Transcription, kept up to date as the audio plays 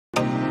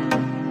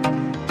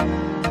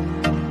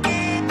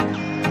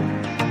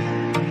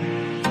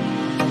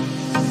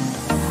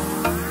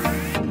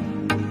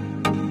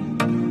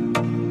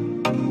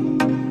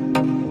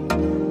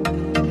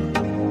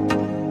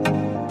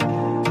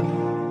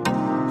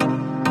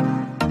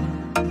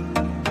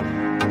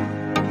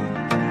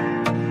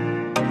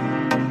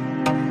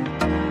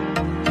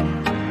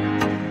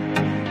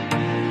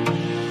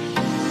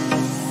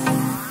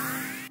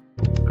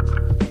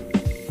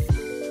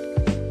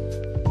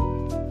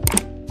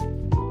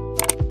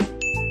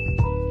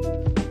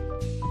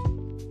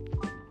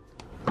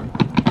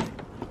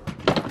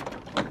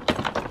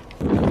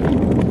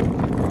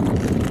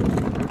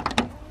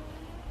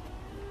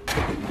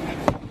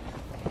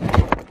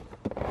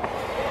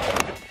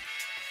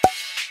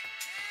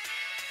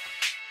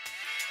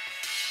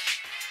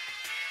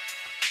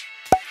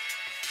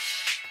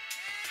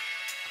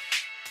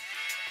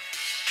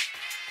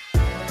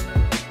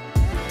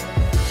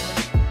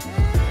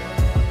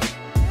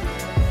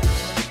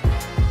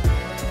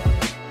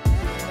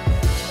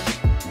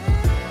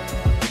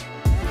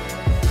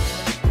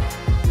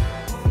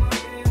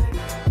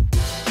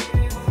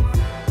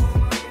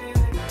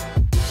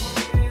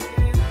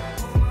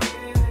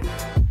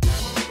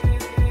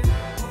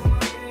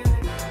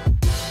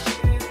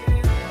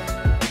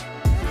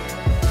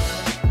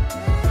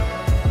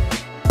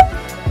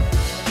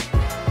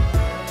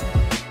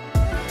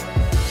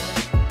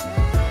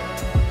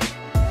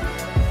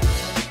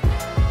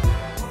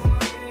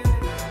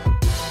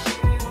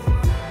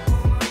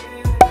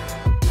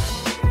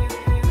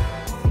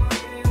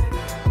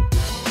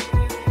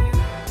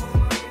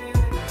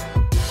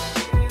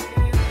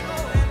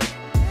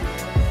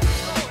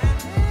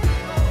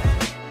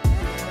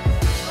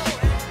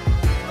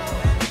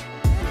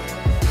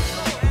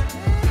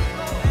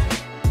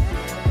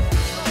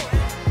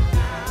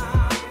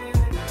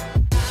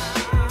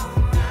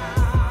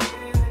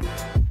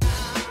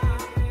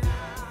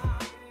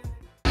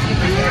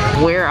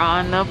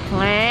the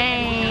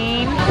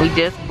plane. We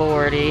just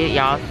boarded.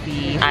 Y'all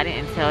see, I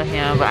didn't tell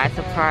him, but I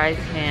surprised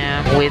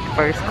him with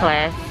first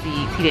class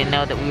seats. He didn't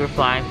know that we were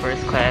flying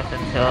first class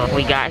until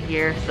we got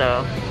here,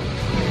 so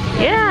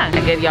yeah.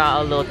 I gave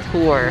y'all a little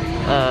tour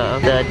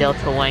of the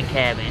Delta One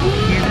cabin.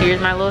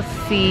 Here's my little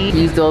seat.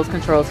 Use those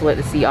controls to let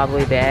the seat all the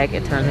way back.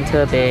 It turns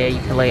into a bed. You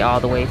can lay all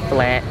the way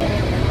flat.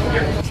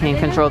 You can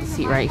control the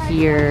seat right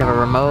here. Have a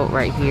remote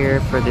right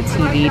here for the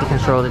TV to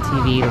control the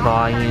TV, the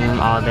volume,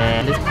 all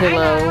that. This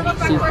pillow,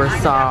 super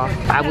soft.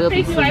 I will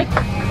be asleep.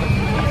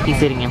 He's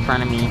sitting in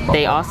front of me.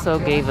 They also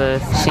gave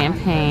us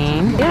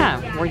champagne.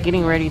 Yeah, we're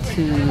getting ready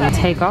to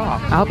take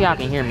off. I hope y'all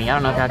can hear me. I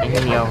don't know if y'all can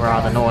hear me over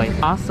all the noise.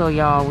 Also,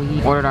 y'all,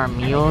 we ordered our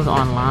meals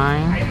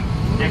online.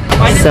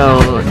 So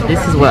this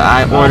is what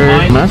I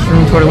ordered.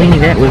 Mushroom tortellini,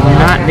 that was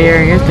not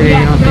there yesterday,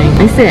 I don't think.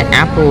 They said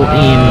apple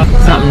and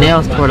something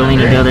else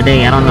tortellini the other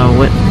day. I don't know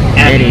what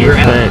that is,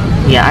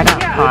 but yeah, I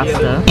got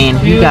pasta and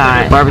he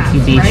got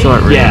barbecue beef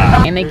short rib.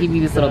 And they give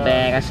you this little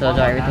bag. I showed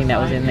y'all everything that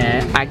was in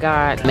that. I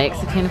got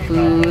Mexican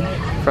food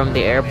from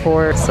the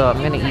airport, so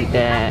I'm gonna eat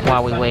that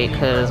while we wait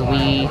because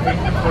we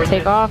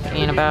take off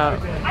in about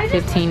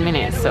 15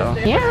 minutes. So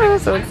yeah,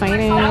 so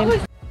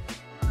excited.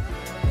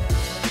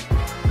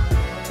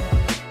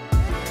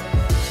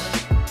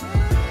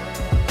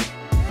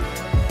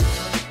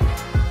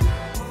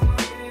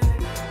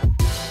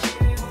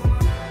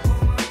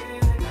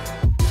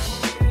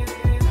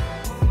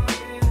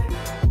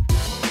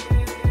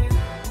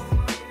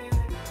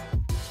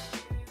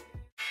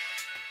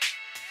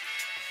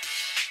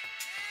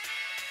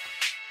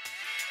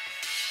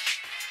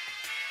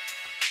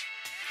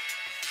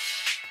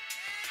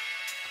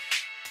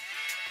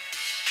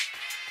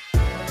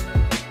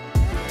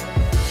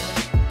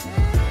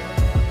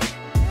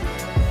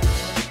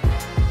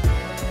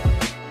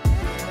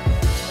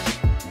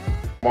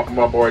 Welcome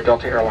aboard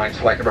Delta Airlines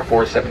Flight number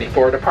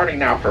 474, departing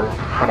now for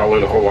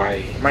Honolulu,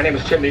 Hawaii. My name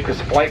is Tim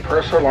Lucas, flight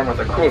purser, along with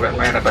a crew of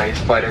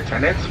Atlanta-based flight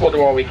attendants. We'll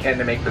do all we can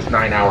to make this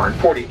 9-hour and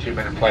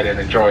 42-minute flight an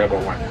enjoyable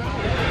one.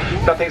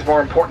 Nothing's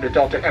more important to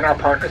Delta and our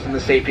partners than the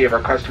safety of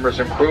our customers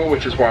and crew,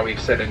 which is why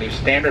we've set a new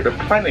standard of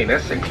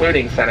cleanliness,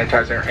 including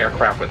sanitizing our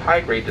aircraft with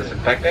high-grade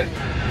disinfectant,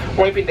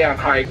 wiping down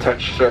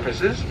high-touch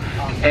surfaces,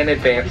 and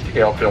advanced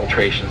air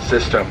filtration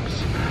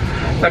systems.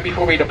 Now,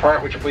 before we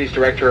depart, would you please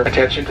direct your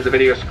attention to the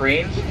video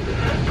screens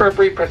for a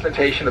brief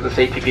presentation of the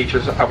safety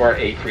features of our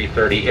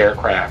A330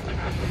 aircraft.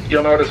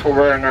 You'll notice we're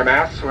wearing our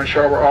masks to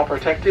ensure we're all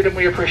protected, and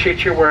we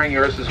appreciate you wearing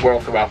yours as well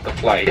throughout the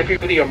flight. If your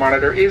video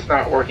monitor is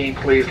not working,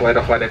 please let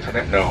a flight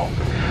attendant know.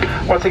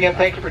 Once again,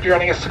 thank you for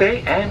joining us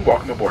today, and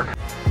welcome aboard.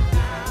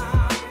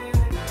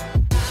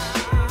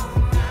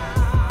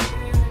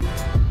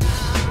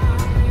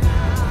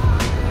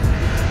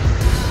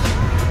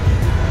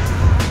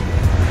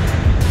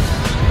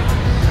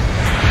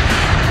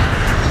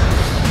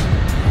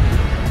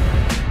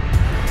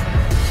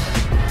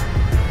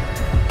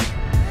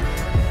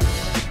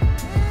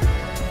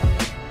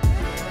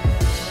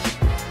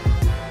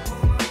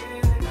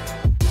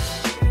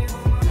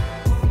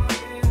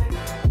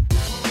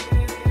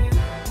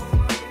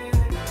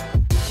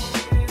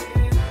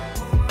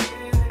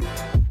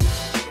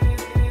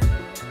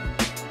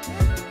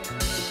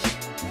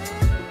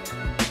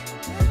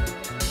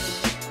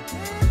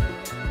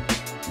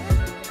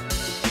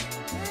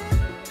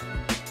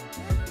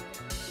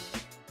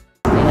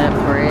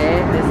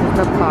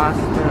 The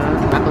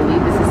pasta. I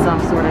believe this is some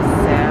sort of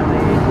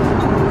salad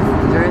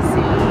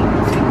dressing.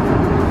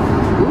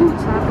 Ooh,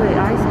 chocolate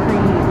ice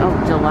cream. Oh,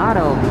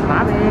 gelato.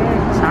 My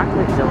bad.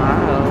 Chocolate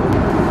gelato.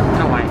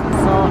 And white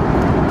salt.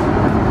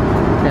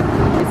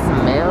 It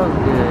smells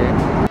good.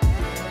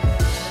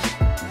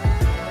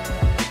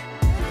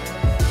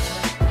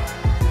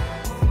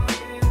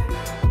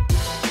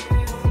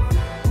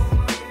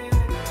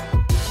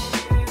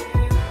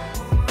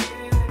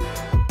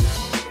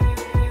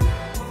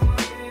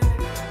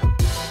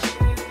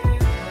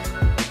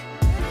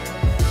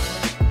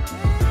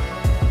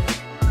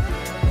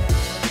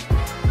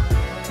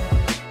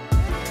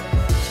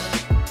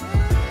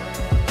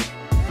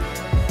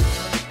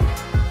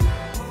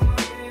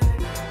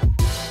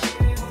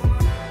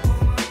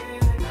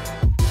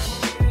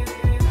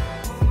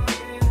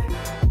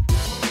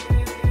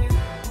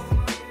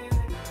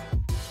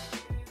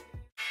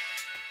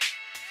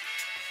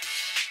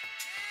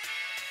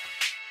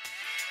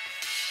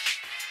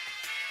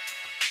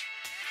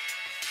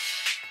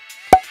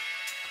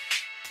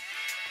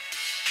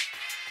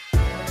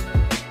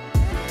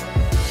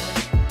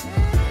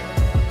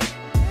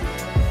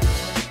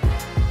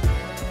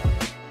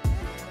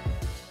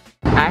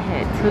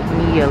 Took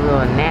me a little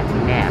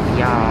nappy nap,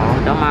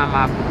 y'all. Don't mind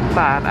my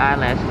 5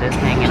 eyelashes that's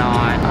hanging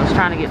on. I was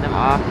trying to get them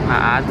off. My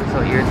eyes were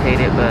so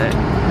irritated, but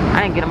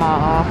I didn't get them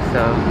all off, so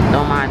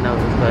don't mind those.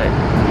 But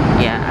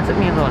yeah, I took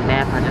me a little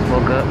nap. I just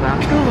woke up, but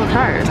I'm still a little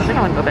tired. I think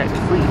I want to go back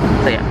to sleep.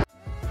 So yeah.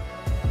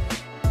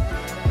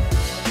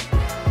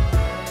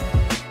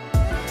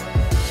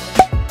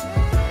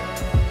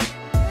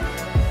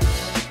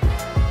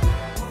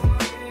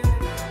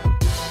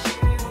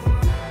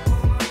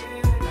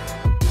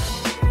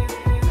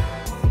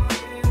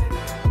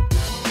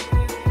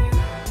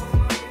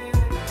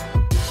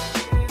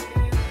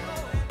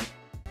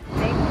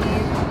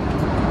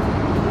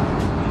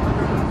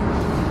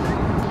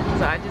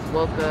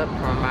 woke up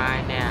from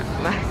my nap,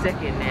 my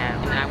second nap,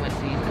 and I went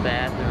to use the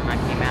bathroom. I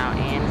came out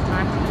and it's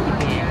time to eat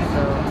again.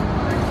 So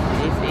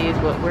this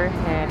is what we're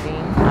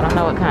having. I don't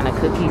know what kind of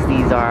cookies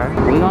these are.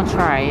 We're gonna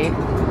try it.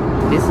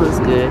 This looks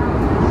good.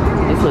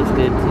 This looks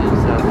good too.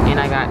 So, and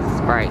I got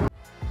Sprite.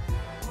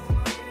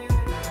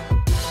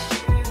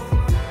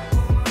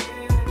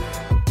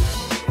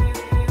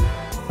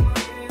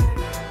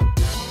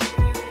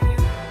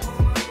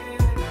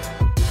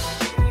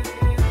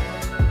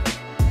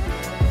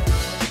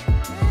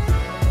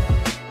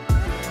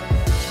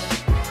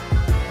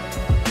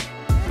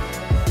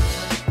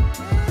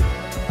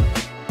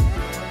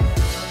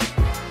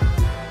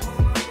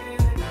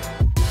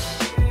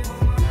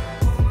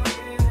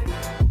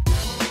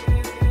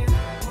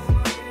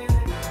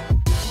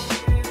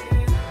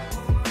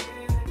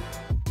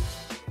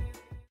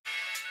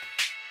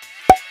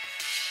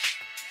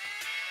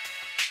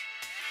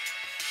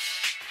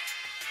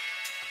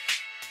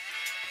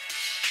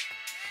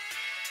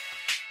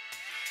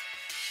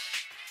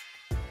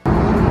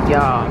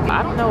 Y'all,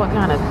 I don't know what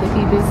kind of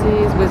cookie this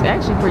is, but it's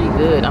actually pretty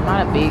good. I'm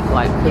not a big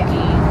like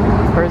cookie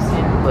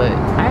person, but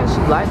I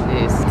actually like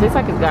this. It tastes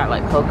like it's got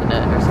like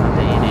coconut or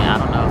something in it. I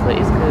don't know, but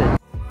it's good.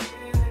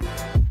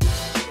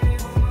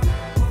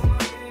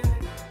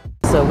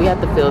 So we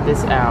have to fill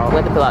this out. We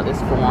have to fill out this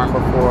form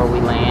before we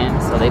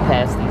land. So they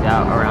pass these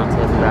out around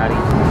to everybody.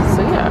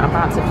 So yeah, I'm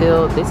about to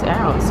fill this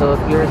out. So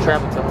if you're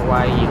traveling to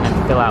Hawaii, you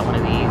can fill out one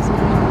of these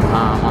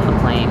on the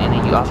plane. And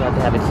then you also have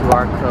to have a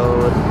QR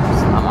code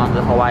on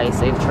the Hawaii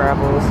Safe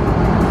Travels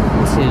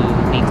to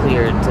be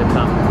cleared to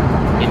come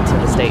into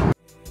the state.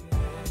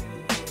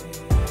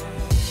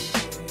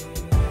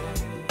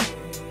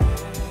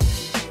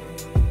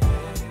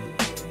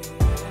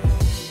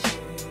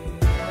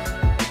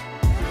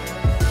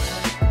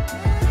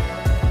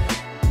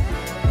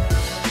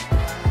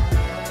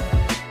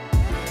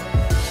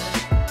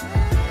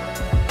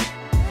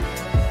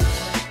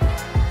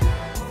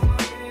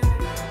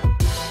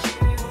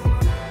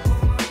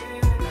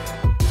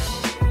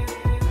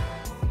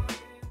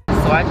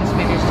 So I just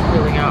finished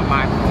filling out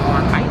my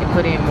form. I need to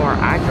put in more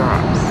eye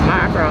drops.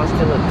 My eyebrows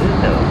still look good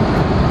though.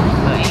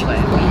 But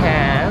anyway, we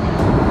have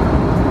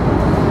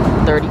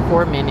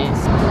 34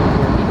 minutes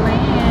before we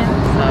land.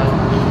 So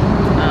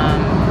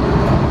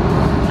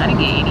I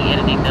didn't get any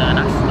editing done.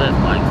 I slept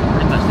like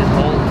pretty much this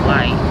whole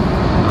flight.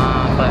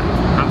 But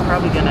I'm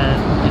probably gonna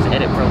just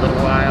edit for a little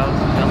while.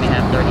 We only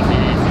have 30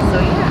 minutes. So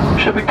yeah.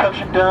 Should be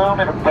touching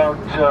down in about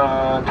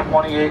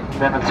 28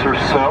 minutes or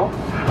so.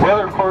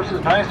 Weather, of course,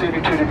 is nice,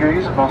 82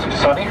 degrees and mostly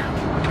sunny.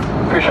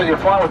 Appreciate you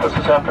flying with us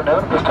this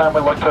afternoon. This time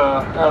we'd like to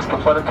ask the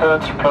flight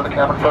attendants to prepare the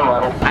cabin for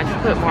arrival. I just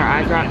put more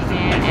eye drops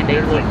in and they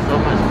look so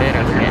much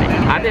better. Look at it.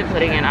 I've been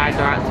putting in eye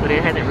drops, but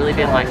it hasn't really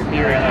been like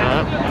clearing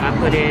up. I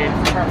put in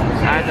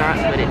eye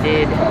drops, but it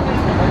did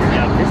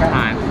this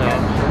time. So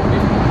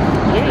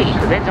yay,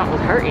 because that jump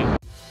was hurting.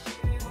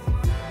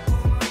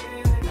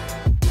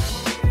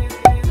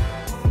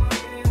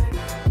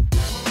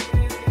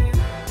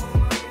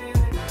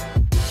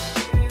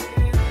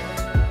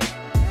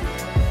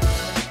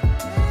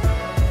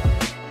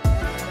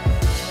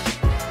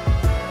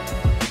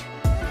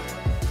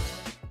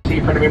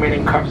 For the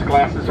remaining cups,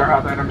 glasses, or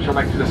other items you'd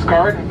like to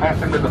discard, and pass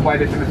them to the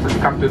flight attendants as they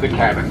come through the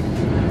cabin.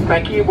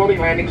 Thank you. We'll be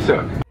landing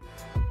soon.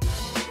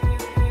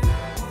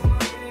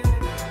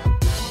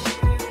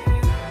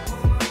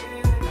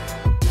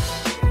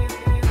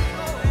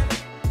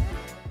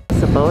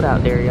 It's a boat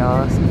out there,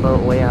 y'all. It's a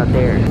boat way out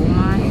there. Oh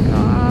my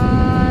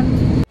god.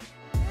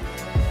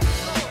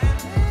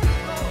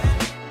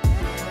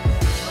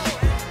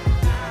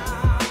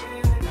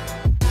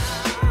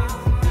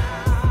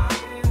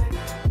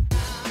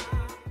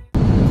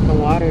 The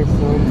water is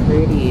so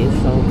pretty,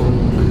 it's so blue.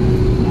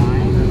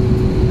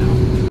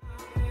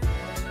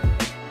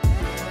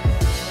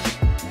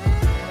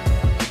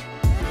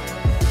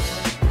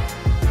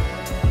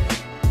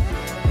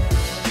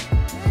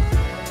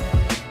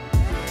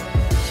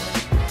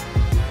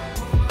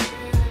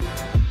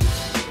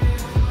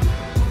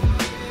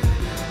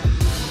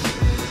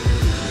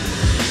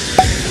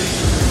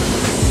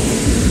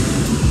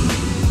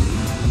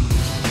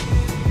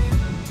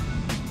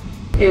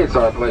 It's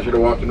our pleasure to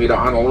welcome you to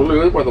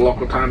Honolulu, where the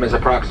local time is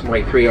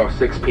approximately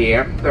 3:06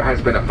 p.m. There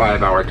has been a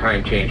 5-hour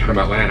time change from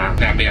Atlanta.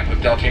 Now, on behalf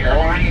of Delta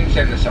Airlines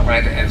and this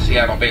Atlanta and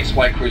Seattle-based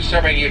flight crew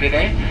serving you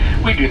today,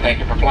 we do thank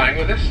you for flying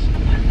with us.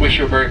 Wish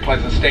you a very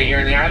pleasant stay here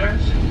in the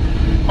islands.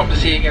 Hope to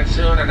see you again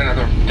soon on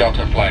another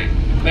Delta flight.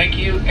 Thank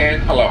you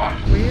and aloha.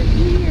 We're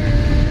here.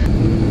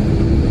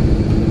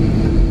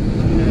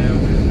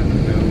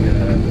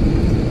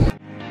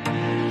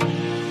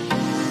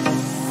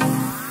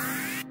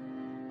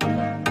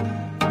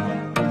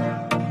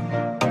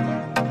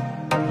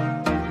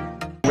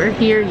 We're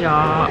here,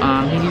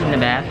 y'all. He's using the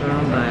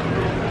bathroom, but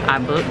I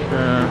booked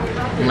the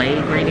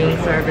lei greeting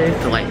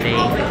service, so like they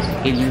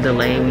give you the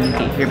lei when you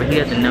get here, but he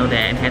doesn't know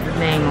that. It has a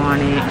thing on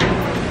it,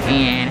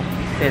 and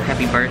it says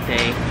happy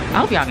birthday.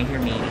 I hope y'all can hear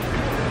me.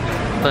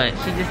 But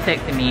she just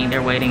texted me,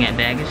 they're waiting at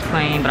baggage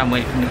claim, but I'm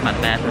waiting for him to come out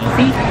the bathroom.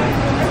 See?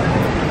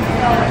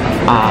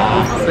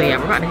 So yeah,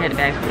 we're about to head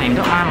back to claim.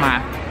 Don't mind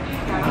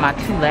my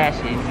 2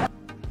 lashes.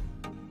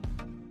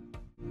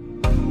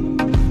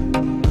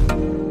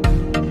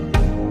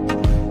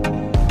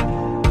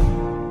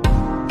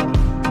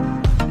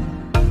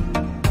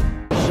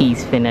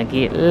 He's finna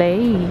get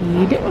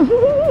laid.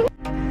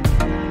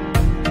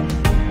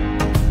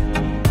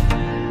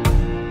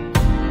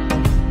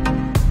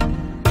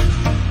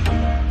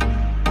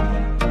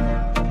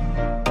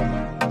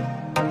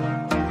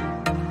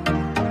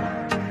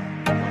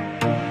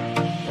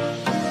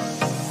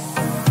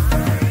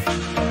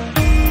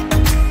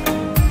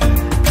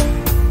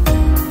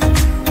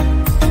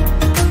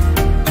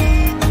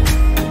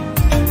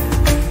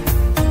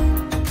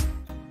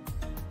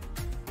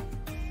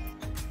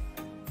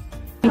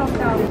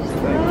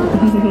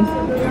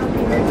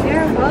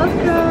 You're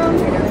welcome.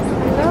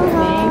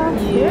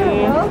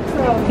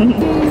 Thank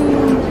you.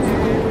 You're welcome.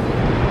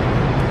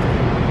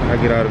 I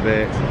get all the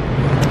bags.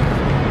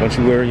 Don't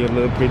you worry your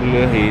little pretty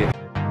little head.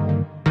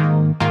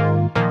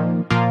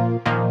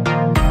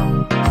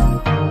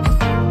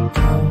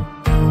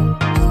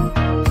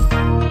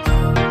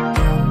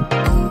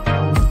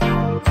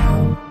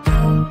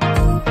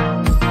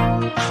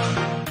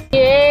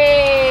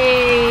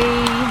 Yay!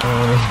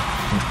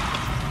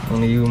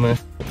 Only you, man.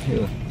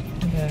 Here.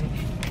 Okay.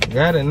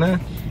 Got it now.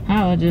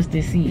 I'll adjust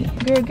this seat.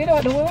 Girl, get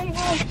out the way.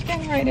 Why you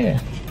standing right there?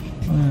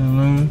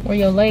 Man. Where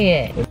your lay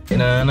at?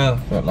 Nah, I know.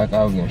 Felt like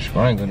I was getting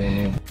strangled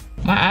in there.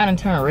 My eye done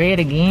turned red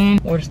again.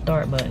 Where's the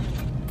start button?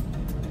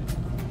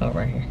 Oh,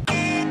 right here.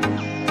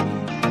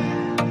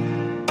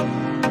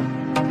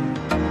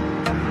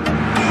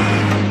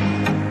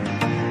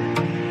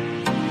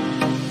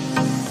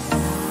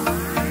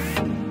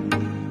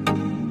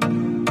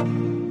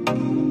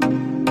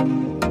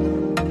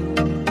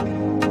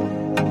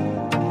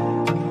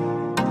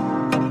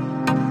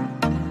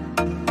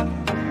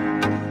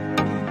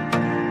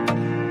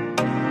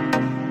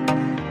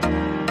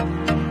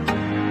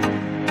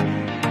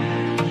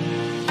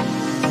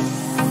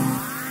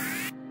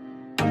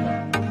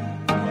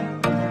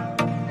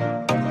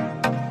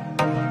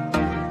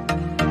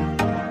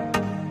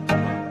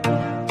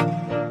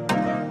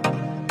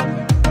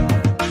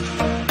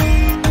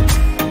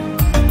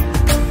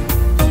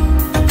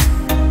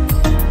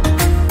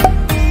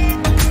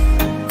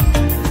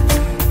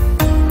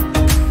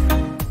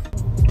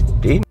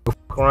 These niggas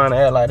fuck around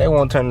and act like they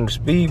won't turn the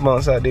speed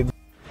bumps out there.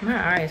 My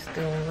eye is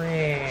still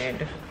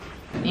red.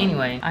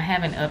 Anyway, I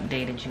haven't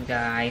updated you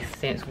guys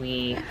since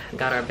we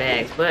got our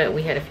bags, but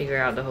we had to figure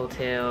out the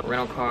hotel,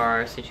 rental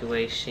car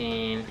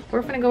situation.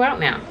 We're gonna go out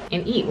now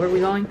and eat. Where are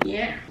we going?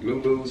 Yeah.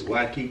 Lulu's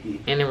Waikiki.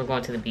 And then we're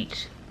going to the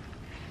beach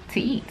to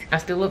eat. I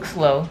still look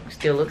slow,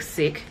 still look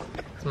sick.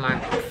 It's my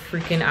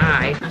freaking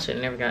eye. I should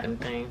have never gotten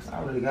things. I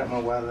already got my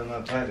wallet in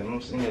my pocket.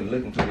 I'm sitting here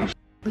looking for this.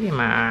 Look at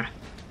my eye.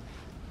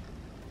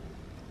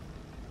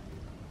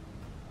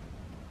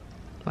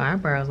 My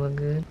eyebrows look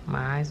good.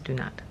 My eyes do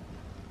not.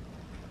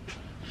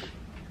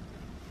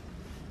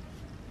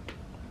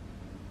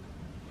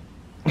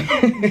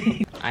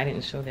 I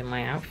didn't show them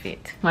my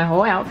outfit. My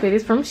whole outfit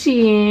is from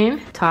Shein.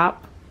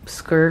 Top,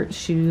 skirt,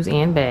 shoes,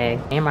 and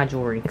bag. And my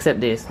jewelry. Except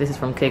this. This is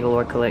from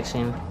Kegalore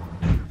Collection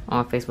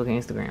on Facebook and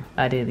Instagram.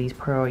 I did these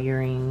pearl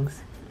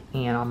earrings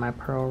and all my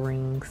pearl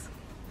rings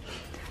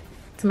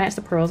to match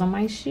the pearls on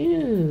my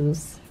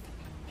shoes.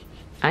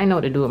 I didn't know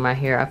what to do with my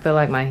hair. I felt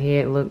like my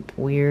head looked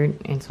weird,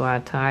 and so I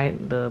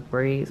tied the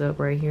braids up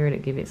right here to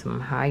give it some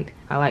height.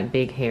 I like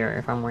big hair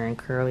if I'm wearing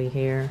curly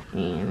hair,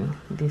 and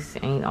this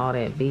ain't all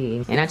that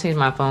big. And I changed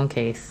my phone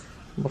case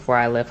before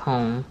I left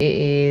home. It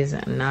is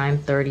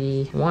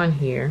 9:31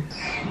 here.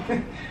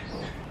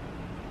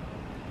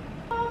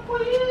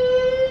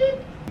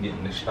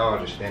 Getting the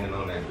charger standing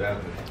on that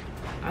balcony.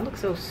 I look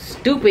so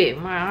stupid.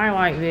 My eye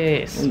like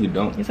this. No, you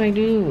don't. Yes, I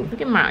do.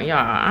 Look at my, y'all,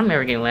 I'm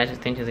never getting lash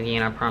extensions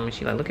again, I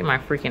promise you. Like, look at my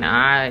freaking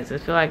eyes. I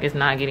feel like it's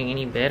not getting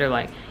any better.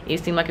 Like, it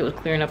seemed like it was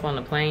clearing up on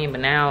the plane, but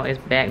now it's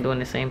back doing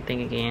the same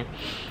thing again.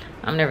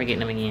 I'm never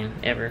getting them again.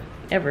 Ever.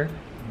 Ever.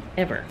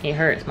 Ever. It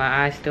hurts.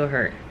 My eyes still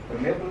hurt.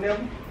 Never?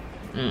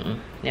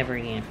 Never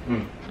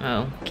again.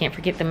 Oh, can't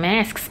forget the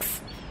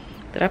masks.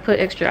 Did I put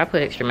extra? I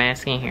put extra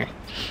masks in here.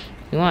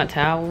 You want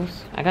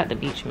towels? I got the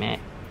beach mat.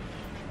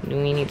 Do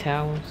we need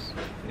towels?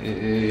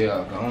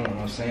 Yeah, I don't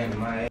want sand in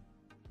my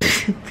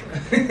ass.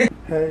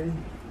 Hey.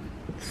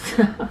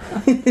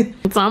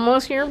 It's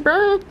almost your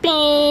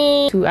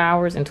birthday. 2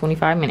 hours and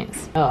 25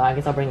 minutes. Oh, I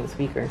guess I'll bring the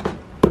speaker.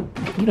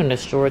 You done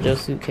destroyed your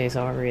suitcase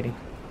already.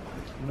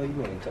 No,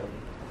 you ain't talking.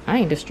 I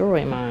ain't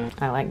destroyed mine.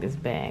 I like this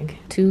bag.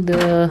 To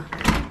the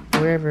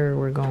wherever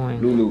we're going.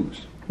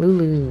 Lulu's.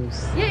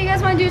 Lulu's. Yeah, you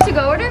guys want to do a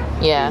to-go order?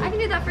 Yeah. I can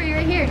do that for you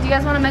right here. Do you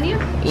guys want a menu?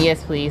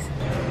 Yes, please.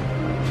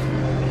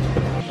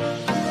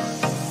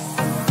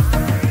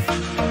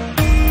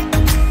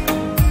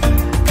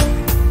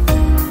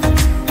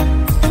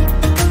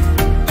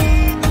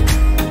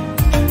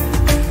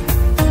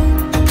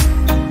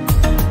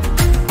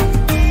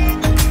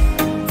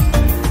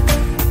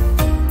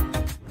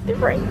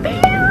 Right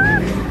there.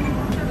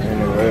 Ain't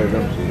no way,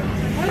 don't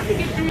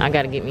see. I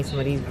gotta get me some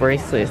of these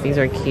bracelets. These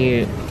are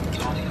cute.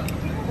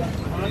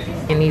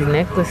 And these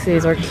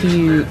necklaces are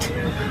cute.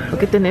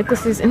 Look at the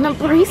necklaces and the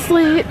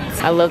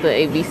bracelets. I love the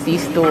ABC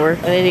store.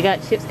 And then they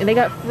got chips and they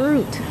got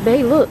fruit.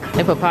 They look.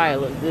 And papaya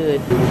look good.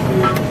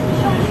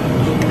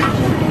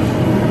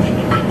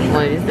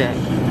 What is that?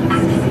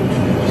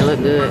 It look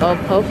good. Oh,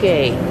 poke.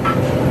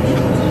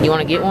 You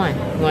want to get one?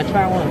 You want to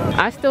try one?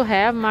 I still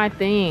have my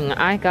thing.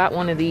 I got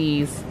one of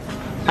these.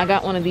 I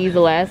got one of these the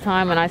last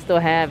time and I still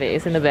have it.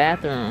 It's in the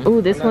bathroom.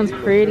 Ooh, this one's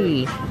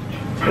pretty.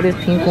 Look at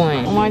this pink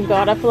one. Oh my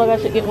god, I feel like I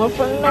should get one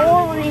for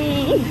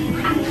Nori.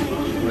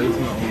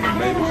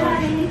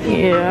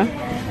 Yeah.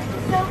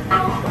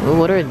 Ooh,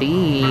 what are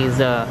these?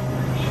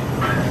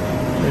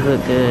 They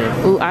look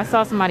good. Ooh, I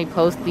saw somebody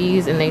post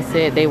these and they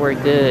said they were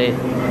good.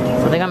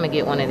 So I think I'm gonna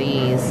get one of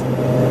these.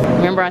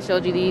 Remember I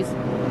showed you these?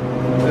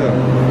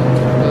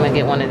 Yeah. I'm gonna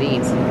get one of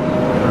these.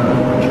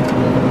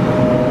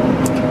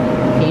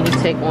 Can you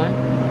just take one?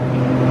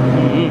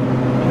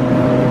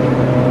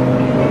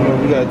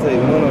 We gotta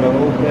take one of the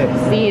whole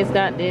pack. See, it's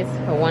got this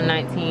for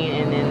 $119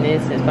 and then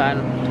this is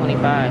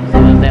 $5.25. So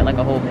is that like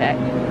a whole pack?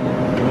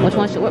 Which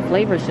one what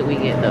flavor should we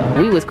get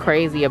though? We was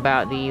crazy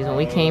about these when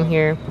we came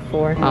here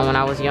before. When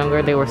I was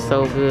younger, they were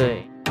so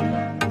good.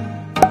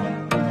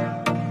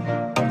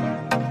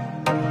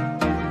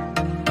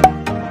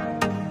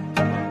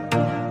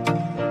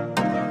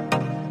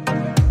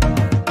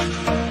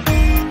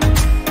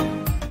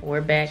 We're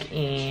back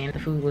in. The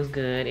food was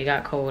good. It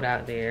got cold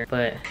out there,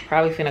 but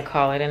probably finna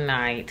call it a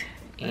night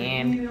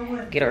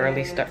and get an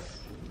early start.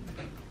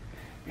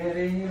 And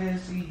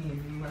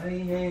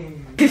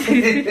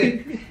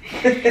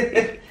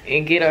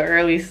get an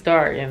early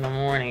start in the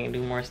morning and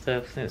do more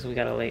stuff since we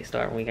got a late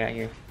start when we got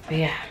here. But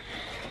yeah,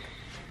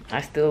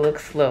 I still look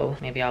slow.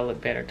 Maybe I'll look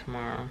better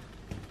tomorrow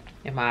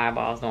if my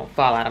eyeballs don't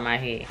fall out of my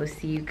head. We'll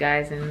see you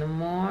guys in the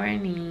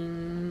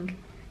morning.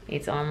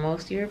 It's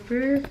almost your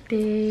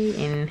birthday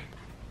in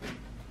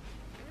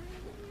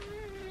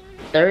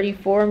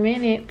 34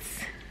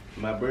 minutes.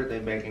 My birthday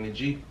back in the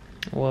G.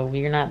 Well,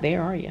 we're not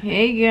there, are you?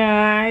 Hey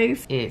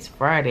guys, it's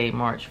Friday,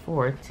 March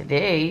 4th.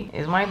 Today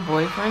is my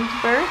boyfriend's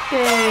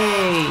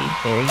birthday.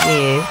 There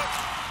he is.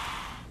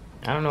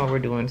 I don't know what we're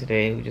doing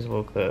today. We just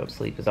woke up.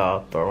 Sleep is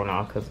all thrown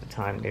off because of the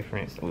time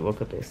difference. We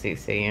woke up at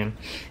 6 a.m.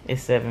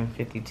 It's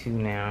 7:52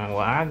 now. Well,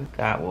 I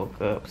woke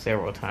up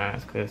several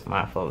times because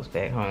my folks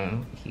back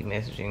home keep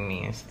messaging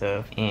me and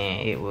stuff.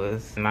 And it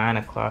was 9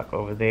 o'clock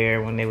over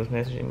there when they was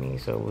messaging me.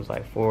 So it was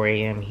like 4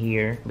 a.m.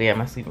 here. But yeah,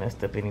 my sleep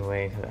messed up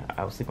anyway because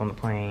I was asleep on the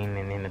plane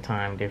and then the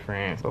time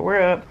difference. But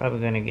we're up. Probably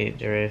going to get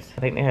dressed.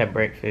 I think they had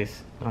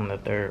breakfast on the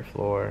 3rd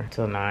floor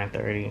till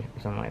 9:30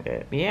 or something like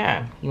that. But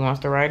yeah, he wants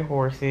to ride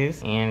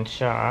horses and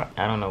shop.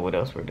 I don't know what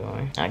else we're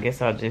doing. I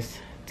guess I'll just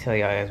tell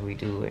y'all as we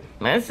do it.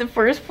 That's the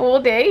first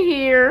full day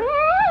here.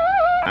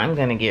 I'm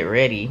gonna get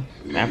ready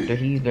after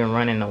he's been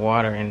running the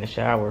water in the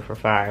shower for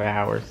 5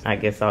 hours. I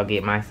guess I'll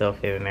get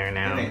myself in there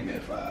now. It ain't been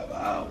 5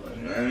 hours.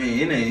 I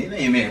mean, it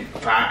ain't been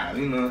 5.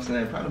 You know what I'm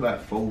saying? Probably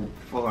about 4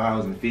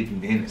 hours and 50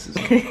 minutes or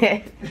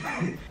something.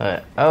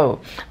 Oh,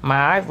 my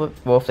eyes look,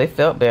 well, they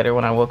felt better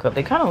when I woke up.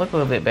 They kind of look a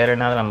little bit better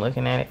now that I'm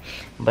looking at it.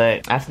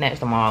 But I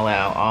snatched them all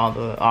out.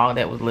 All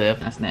that was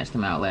left, I snatched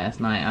them out last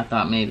night. I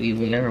thought maybe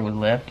whatever was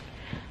left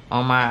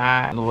on my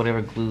eye,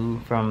 whatever glue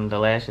from the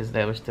lashes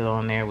that were still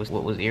on there was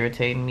what was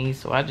irritating me,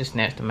 so I just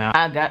snatched them out.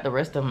 I got the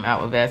rest of them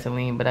out with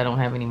Vaseline, but I don't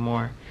have any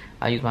more.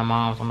 I used my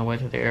mom's on the way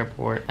to the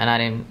airport and I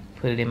didn't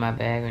put it in my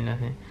bag or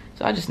nothing,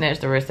 so I just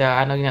snatched the rest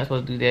out. I know you're not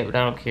supposed to do that, but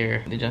I don't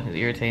care. The junk is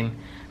irritating,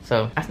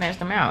 so I snatched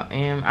them out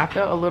and I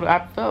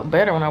felt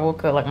better when I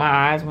woke up. Like my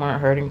eyes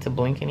weren't hurting to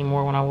blink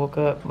anymore when I woke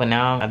up, but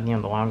now, you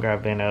know, the longer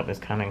I've been up, it's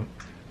kind of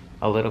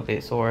a little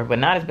bit sore, but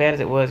not as bad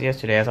as it was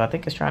yesterday. So I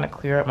think it's trying to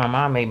clear up. My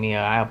mom made me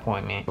an eye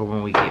appointment for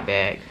when we get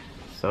back,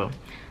 so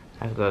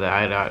I have to go to the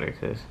eye doctor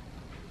because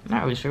I'm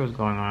not really sure what's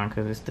going on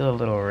because it's still a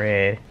little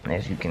red,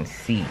 as you can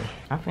see.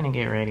 I'm finna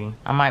get ready.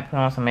 I might put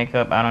on some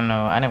makeup. I don't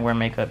know. I didn't wear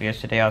makeup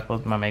yesterday. I was supposed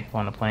to put my makeup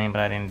on the plane,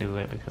 but I didn't do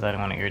it because I didn't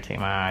want to irritate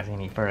my eyes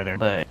any further.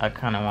 But I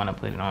kind of want to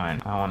put it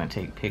on. I want to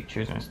take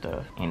pictures and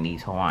stuff in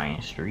these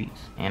Hawaiian streets,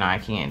 and I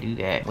can't do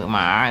that with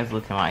my eyes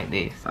looking like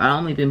this. I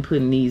only been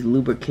putting these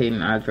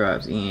lubricating eye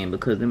drops in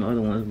because them other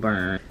ones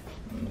burn.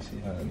 Let me see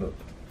how it look.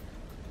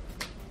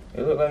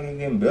 It look like it's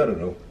getting better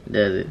though.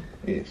 Does it?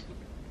 Yes.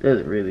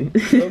 Does it really?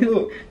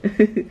 Look.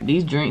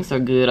 These drinks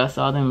are good. I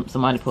saw them,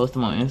 somebody post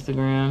them on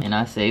Instagram and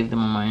I saved them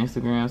on my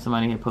Instagram.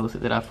 Somebody had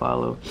posted that I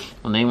follow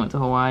when they went to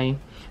Hawaii.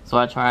 So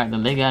I tried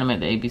them. They got them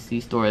at the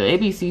ABC store. The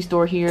ABC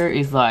store here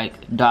is like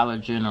Dollar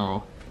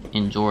General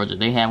in Georgia.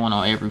 They have one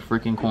on every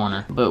freaking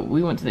corner. But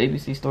we went to the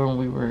ABC store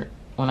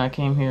when I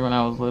came here when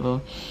I was little.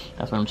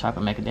 That's where them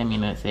chocolate macadamia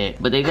nuts at.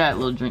 But they got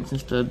little drinks and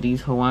stuff.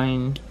 These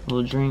Hawaiian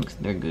little drinks,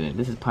 they're good.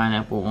 This is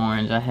pineapple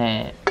orange.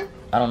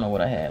 I don't know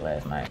what I had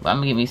last night, but I'm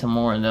gonna get me some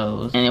more of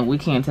those. And if we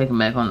can't take them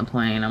back on the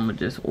plane, I'm gonna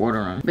just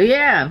order them. But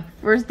yeah,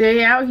 first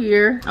day out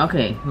here.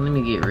 Okay, let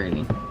me get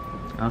ready.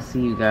 I'll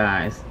see you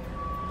guys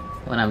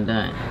when I'm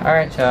done. All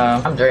right,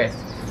 y'all, I'm dressed.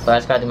 So I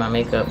just gotta do my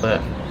makeup,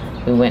 but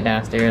we went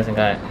downstairs and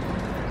got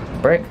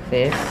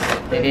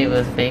breakfast. They gave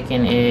us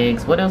bacon,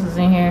 eggs. What else is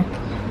in here?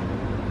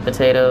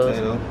 Potatoes.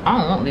 Potato. I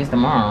don't want these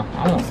tomorrow.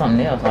 I want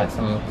something else, like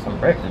some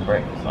breakfast,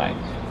 like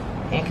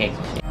pancakes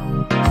and shit.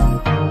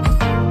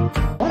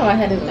 Why do I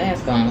have this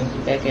mask on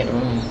back at the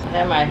room? I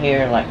have my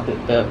hair like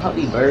clipped up. I hope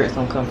these birds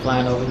don't come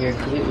flying over here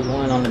because it was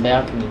one on the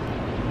balcony.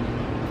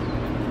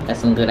 That's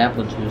some good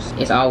apple juice.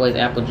 It's always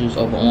apple juice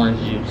over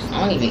orange juice. I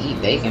don't even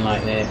eat bacon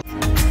like that.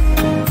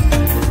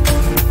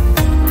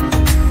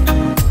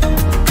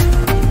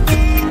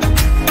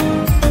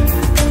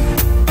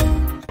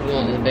 You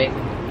want this bacon?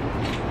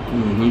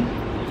 Mm-hmm.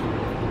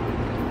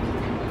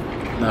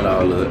 Not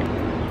all of it.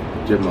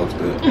 Just most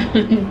of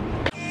it.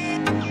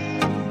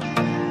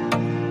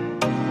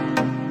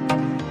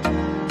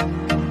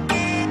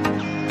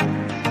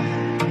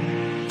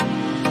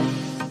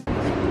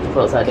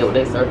 Folks out there with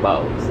their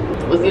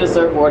surfboards. Let's get a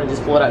surfboard and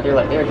just float out there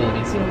like they're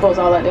doing. See the folks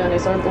all out there on their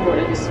surfboard,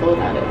 they just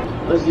floating out there.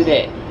 Let's do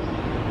that.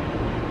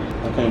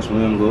 I can't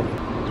swim, bro.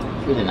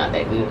 Really not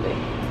that good, babe.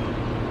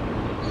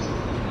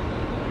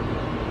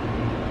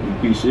 You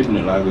keep sipping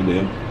it like a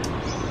damn.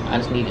 I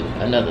just need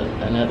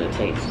another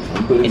taste.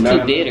 Put it It's down.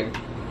 too bitter.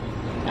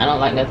 I don't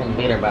like nothing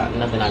bitter about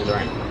nothing I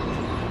drink.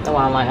 That's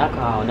why I don't like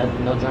alcohol. No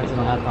drinks,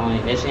 no alcohol.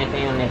 That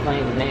champagne on that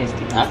plane was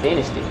nasty. I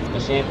finished it. The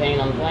champagne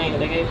on the plane that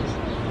they gave us.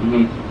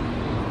 Mm-hmm.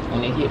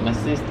 When it hit my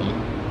system,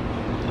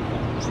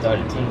 it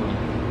started tingling.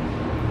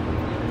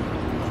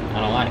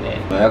 I don't like that.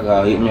 When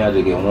alcohol hit me, I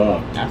just get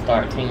warm. I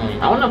started tingling.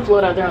 I want to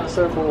float out there on the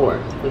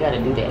surfboard. We got to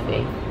do that,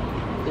 babe.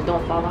 Just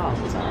don't fall off.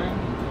 It's alright.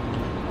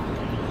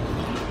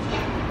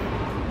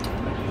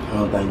 I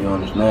don't think you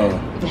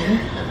understand.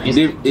 It's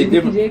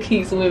different. You just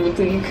keep swimming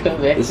till you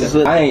come back.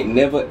 I ain't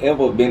never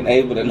ever been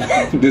able to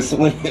learn to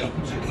swim.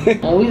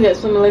 When we was at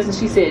swimming lessons,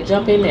 she said,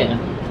 jump in there.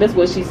 That's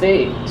what she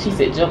said. She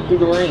said, jump through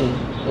the ring.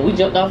 And we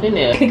jumped off in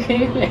there. We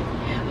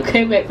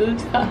came back to the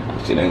top.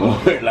 Shit ain't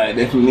gonna work like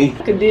that for me.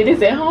 I could do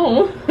this at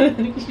home.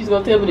 She's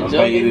gonna tell me to I'm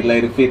jump paying in. this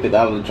lady $50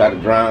 to try to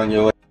drown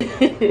your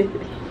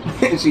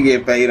ass. She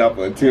get paid off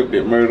for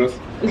attempted murders.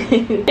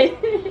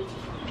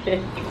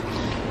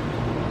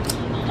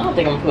 I don't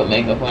think I'm gonna put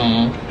makeup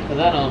on because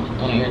I don't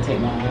want to irritate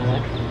my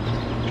eye.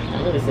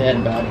 I'm really sad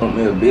about it. Want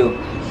me a bill?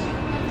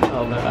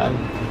 Oh God,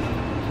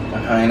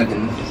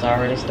 Heineken. it's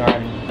already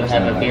started. We'll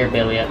have a beer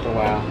belly after a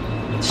while.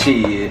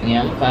 Shit.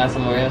 Yeah, I'm gonna find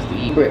somewhere else to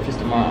eat breakfast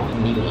tomorrow.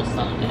 I need a little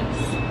something else.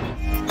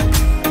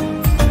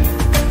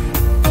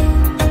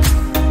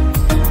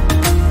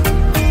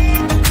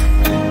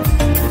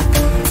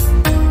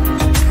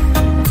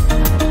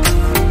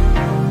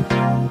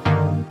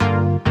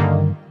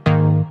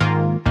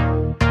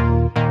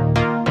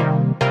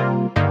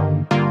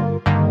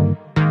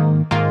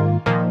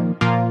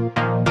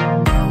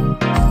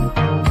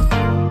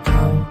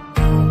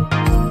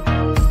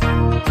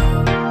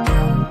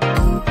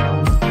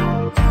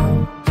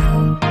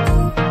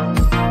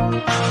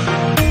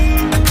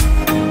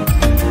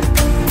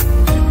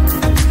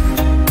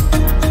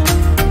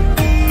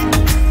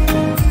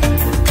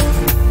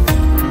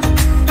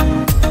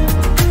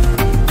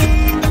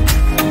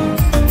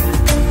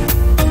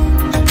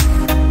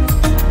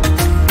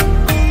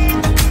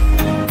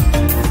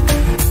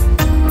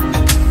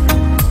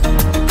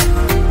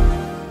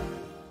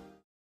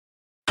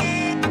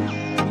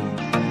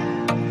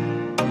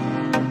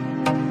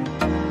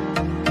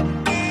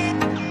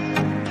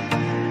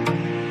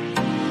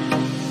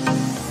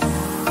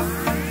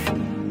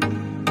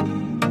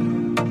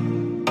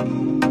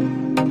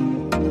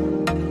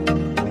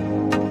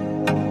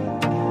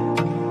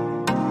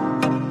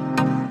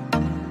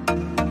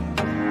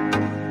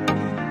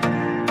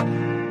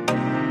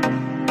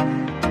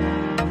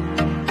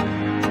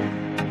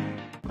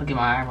 Look at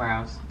my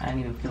eyebrows. I didn't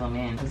even fill them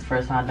in. This is the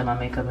first time I've done my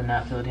makeup and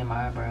not filled in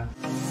my eyebrows.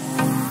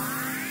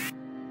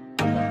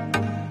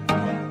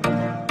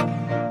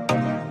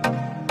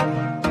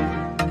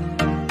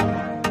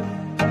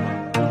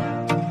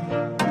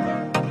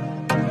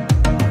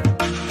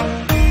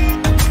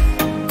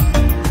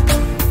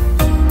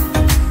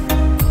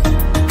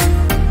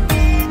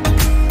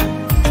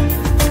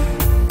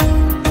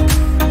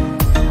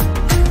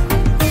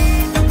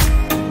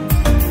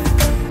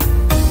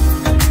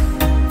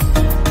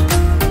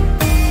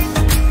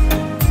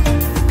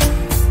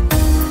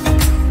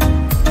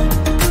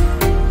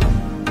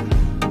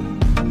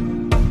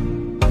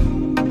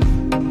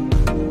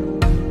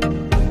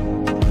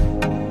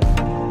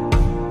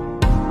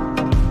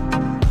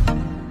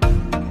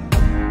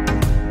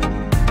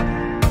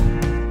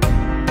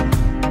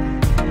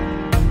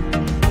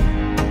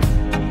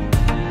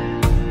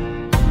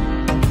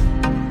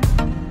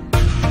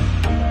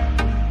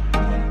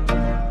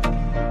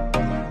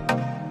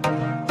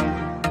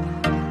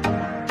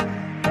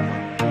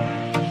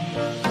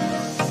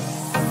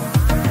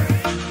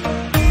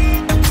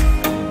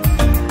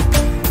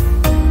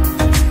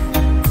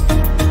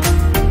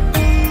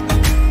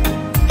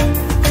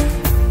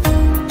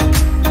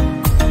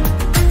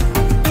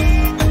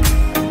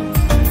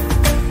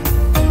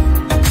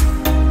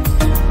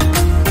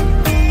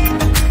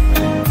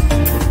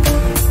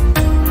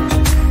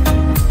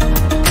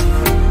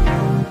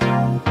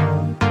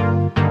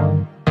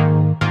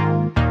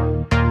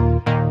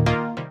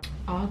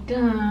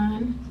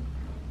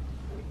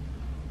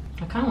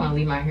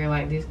 my hair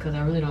like this because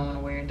I really don't want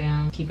to wear it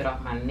down. Keep it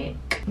off my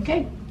neck.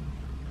 Okay.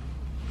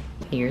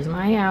 Here's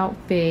my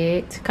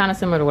outfit. Kind of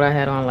similar to what I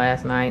had on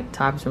last night.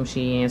 Tops from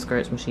Shein,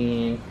 skirts from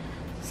Shein.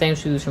 Same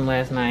shoes from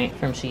last night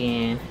from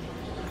Shein.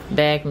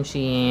 Bag from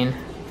Shein.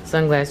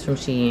 Sunglasses from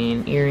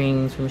Shein.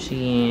 Earrings from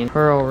Shein.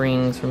 Pearl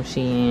rings from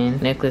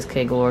Shein. Necklace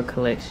K-Glore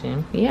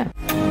collection. Yeah.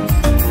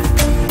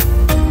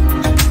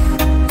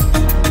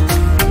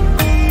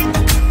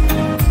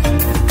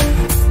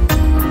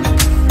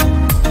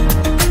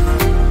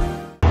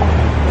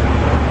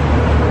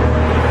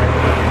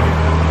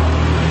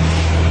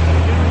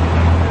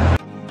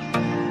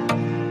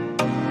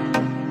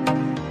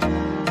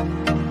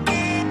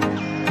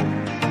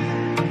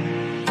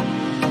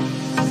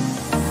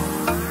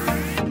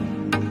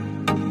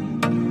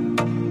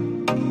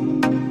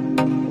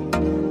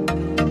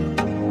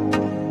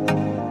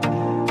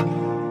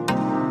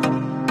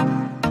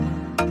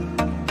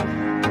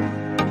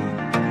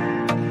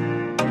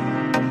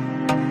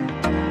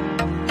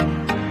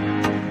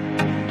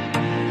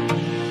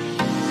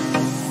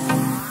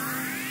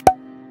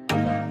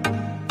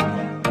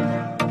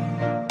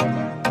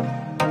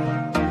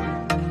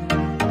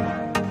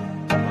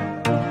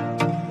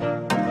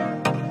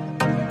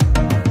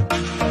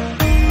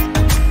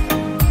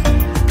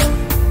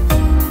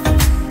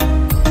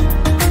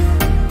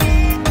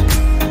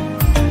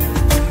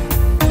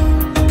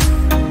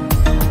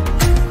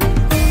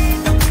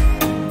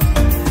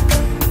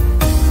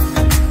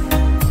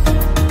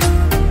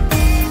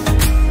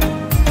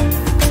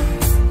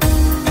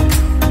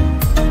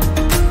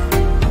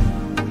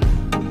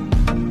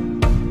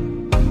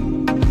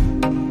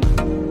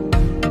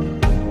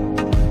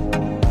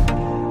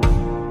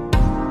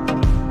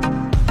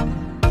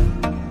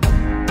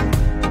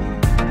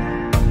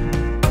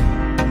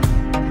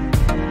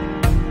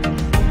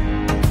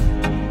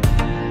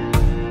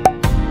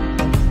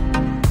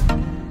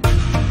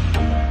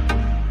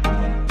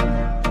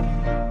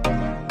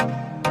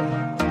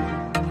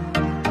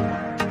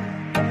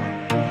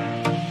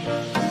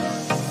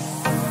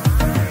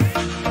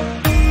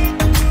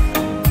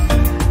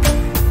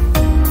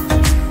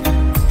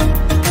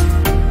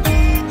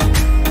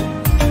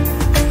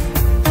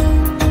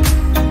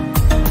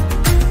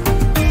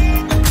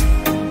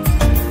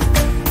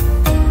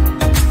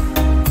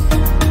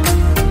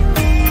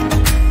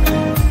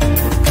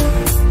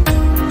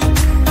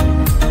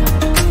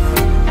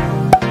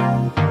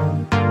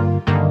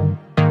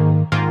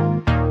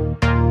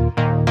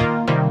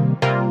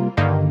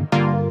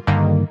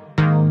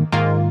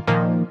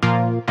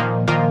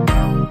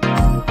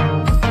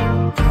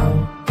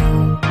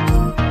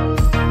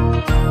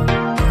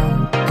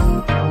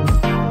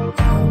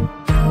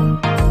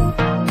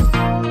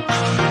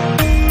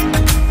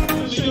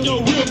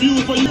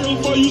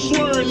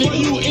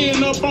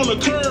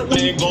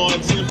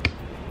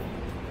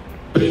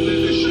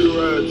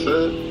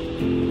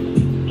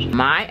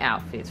 My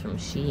outfits from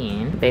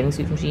Shein. Bathing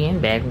suit from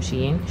Shein, bag from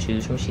Shein,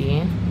 shoes from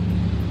Shein,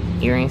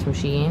 earrings from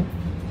Shein.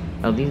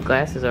 Oh, these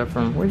glasses are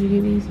from, where'd you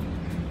get these?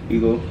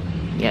 Ego.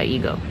 Yeah,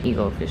 Ego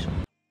official.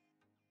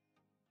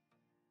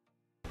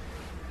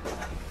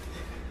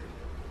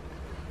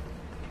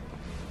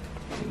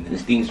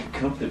 This thing's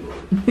comfortable.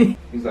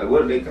 He's like,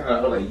 what do they call it?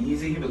 I was like,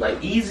 Yeezy? He was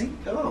like, easy?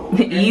 Oh.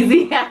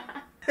 Easy?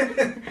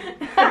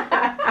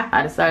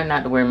 I decided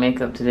not to wear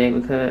makeup today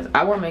because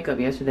I wore makeup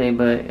yesterday,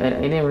 but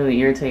it didn't really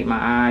irritate my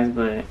eyes.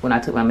 But when I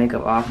took my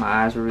makeup off, my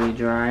eyes were really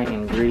dry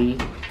and gritty,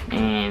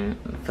 and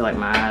I feel like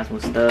my eyes were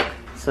stuck.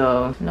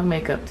 So no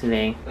makeup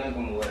today.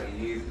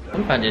 What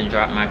if I just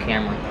drop my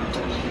camera?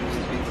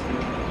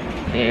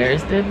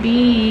 There's the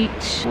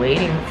beach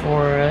waiting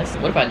for us.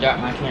 What if I drop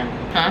my camera?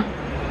 Huh?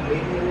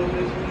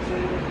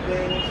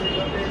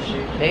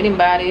 They didn't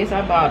buy this,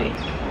 I bought it.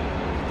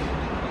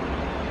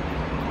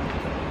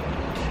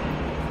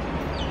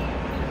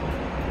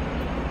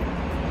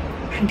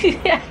 Be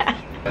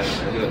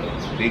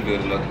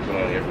good enough to put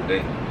on every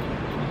day.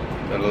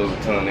 That little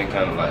tongue, they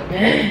kind of like,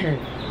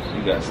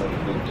 you got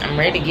something to do. I'm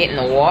ready to get in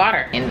the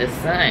water, in the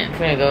sun. I'm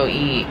gonna go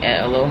eat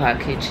at Aloha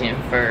Kitchen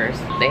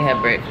first. They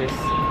have breakfast,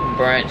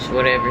 brunch,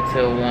 whatever,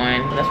 till 1.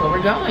 That's where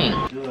we're going.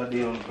 Do what I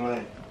did on the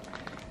plane.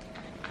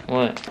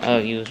 What? Oh,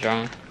 you was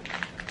drawing.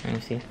 Let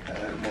me see. I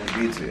have more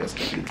details.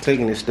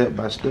 Taking it step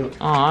by step.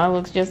 Aw, it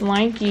looks just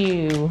like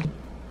you.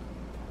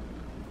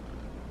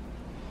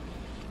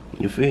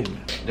 You feel me?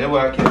 That's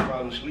why I kept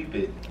falling asleep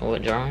at.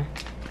 What drawing?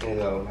 You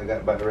know, I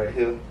got about right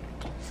here.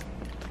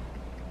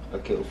 I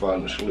kept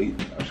falling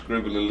asleep. I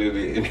scribbled a little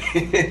bit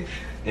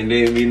and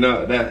then be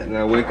knocked out, and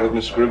I wake up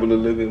and scribble a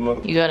little bit more.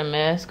 You got a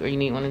mask, or you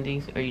need one of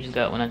these, or you just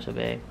got one out your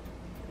bag?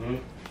 Hmm?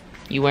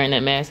 You wearing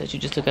that mask that you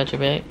just took out your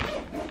bag?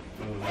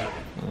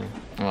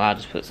 Well, I'll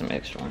just put some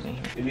extra ones in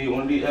here. You need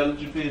one of these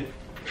allergy pills?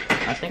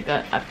 I think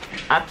I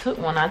took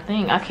one, I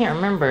can't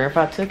remember if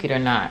I took it or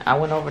not. I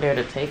went over there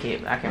to take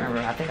it. I can't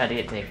remember. I think I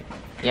did take it.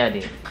 Yeah, I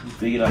did. You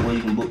figured out where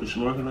you can book the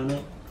snorkel on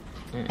that?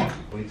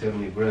 What you tell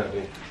me to grab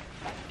it?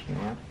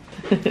 Yeah.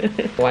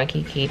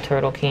 Waikiki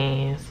turtle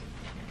cans.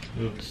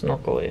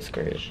 Snorkel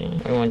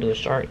excursion. We want to do a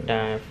shark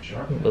dive,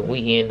 but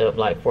we end up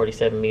like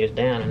 47 meters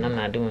down, and I'm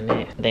not doing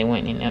that. They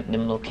went in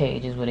them little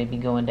cages where they be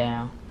going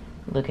down,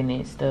 looking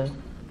at stuff,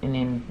 and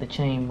then the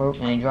chain broke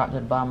and they dropped to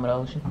the bottom of the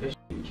ocean. That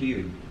shit kill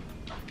you.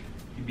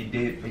 You be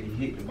dead before you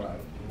hit the bottom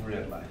in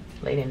real life.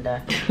 They didn't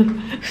die.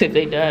 If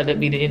they died, that'd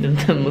be the end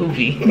of the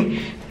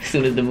movie. As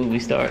soon as the movie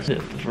starts, the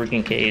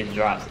freaking cage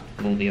drops,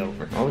 movie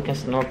over. Or we can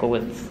snorkel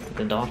with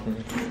the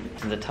dolphins.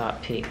 To the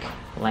top pick,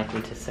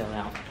 likely to sell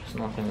out.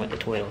 Snorkeling with the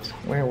 12s.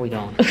 Where are we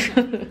going?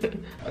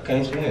 I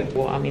can't swim.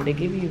 Well, I mean, they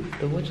give you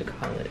the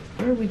whatchamacallit.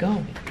 Where are we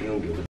going? You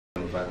don't give a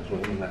damn if I can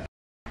swim or not.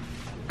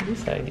 You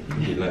say.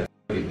 You like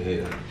in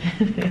hell.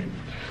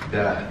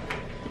 Die.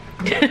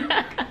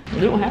 We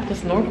don't have to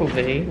snorkel,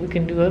 babe. We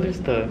can do other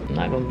stuff. I'm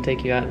not gonna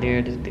take you out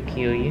there just to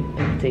kill you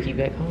and take you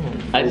back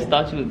home. I just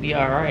thought you would be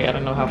alright. I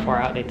don't know how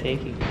far out they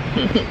take you.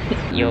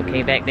 You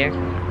okay back there?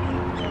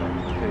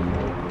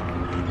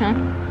 Huh?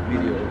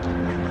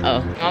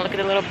 Oh, look at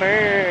the little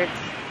birds.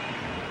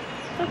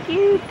 So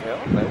cute.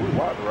 Yeah, I'm like, we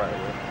walked the right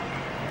way.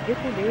 Yes,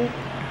 we did.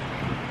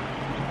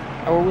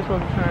 Or were we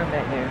supposed to turn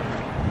back there?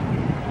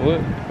 What?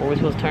 Were we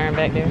supposed to turn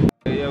back there?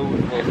 Yeah, we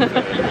were supposed to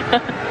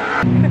turn.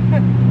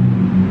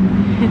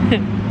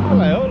 I'm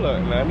like, hold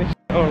up, man. This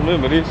I don't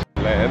remember this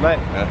last night.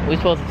 We're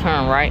supposed to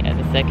turn right at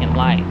the second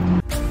light.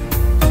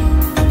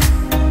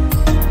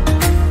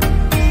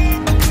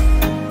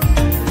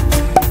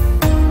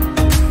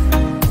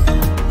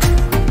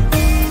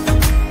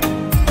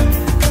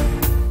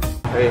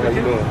 Hey, how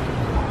you doing?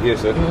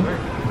 Yes, sir.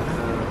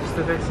 Just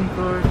the vaccine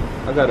card?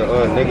 I got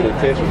a negative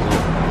test result.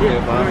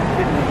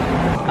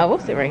 Yeah, Oh, we'll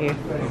sit right here.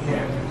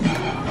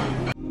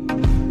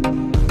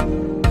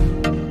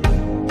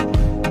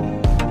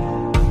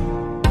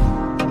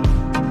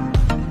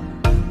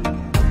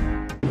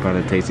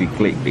 Probably tastes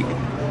eclectic.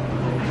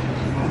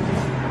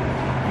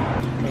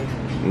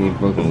 You ain't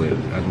fucking with it,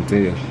 I can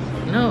tell.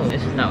 No,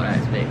 this is not what I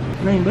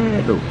expected. It ain't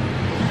bad though.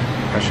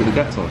 I should have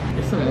got some.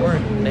 There's some more.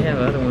 They have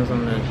other ones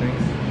on the drink.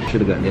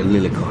 Should have got that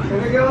lily card. I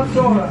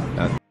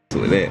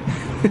with that.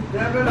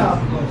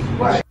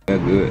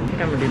 That's good. I think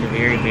I'm gonna do the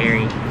very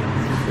souffle.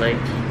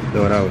 That's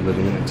what I was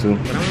looking at too.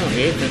 But I want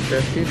eggs and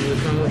stuff too.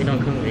 It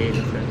don't come with eggs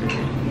and stuff, does it?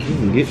 You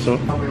can get some.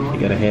 You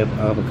got a half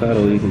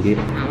avocado you can get.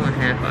 I want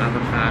half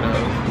avocado,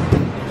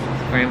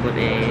 scrambled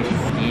eggs,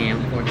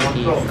 and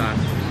Portuguese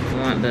sausage. I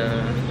want the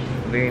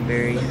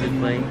very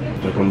souffle.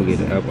 I'm gonna get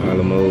the apple a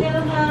la mode.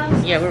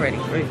 Yeah, we're ready.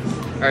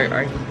 Are you?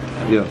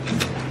 Yeah.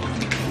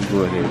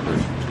 Go ahead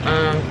first.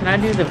 Can I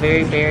do the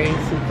very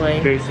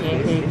souffle pancakes?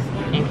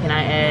 And can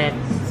I add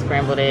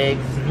scrambled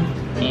eggs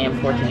and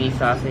Portuguese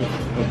sausage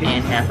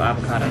and half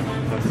avocado?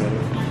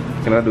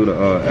 Can I do the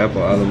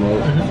apple a la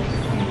mode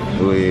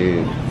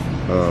with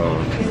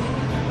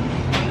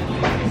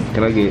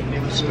can I get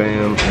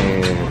spam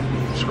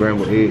and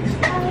scrambled eggs?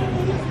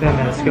 Spam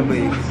and scrambled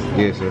eggs.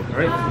 Yes, sir.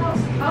 Alright.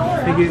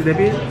 Thank you, that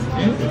bit?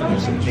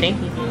 Thank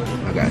you.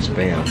 I got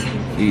spam.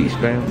 You eat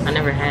spam? I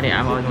never had it.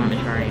 I've always wanted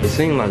to try It it.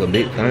 seems like a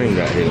big thing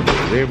out here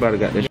because everybody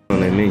got that shit on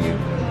their menu.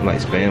 Like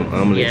spam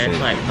omelets. Yeah, it's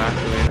and like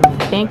popular.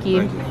 Thank you.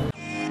 Thank you.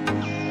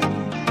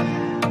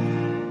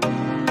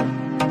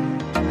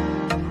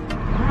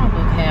 I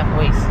look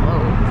halfway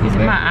slow. Is it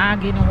my eye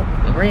getting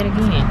red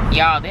again?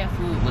 Y'all, that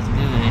food was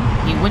good.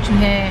 What you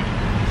had?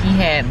 He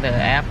had the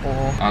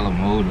apple. A la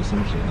mode or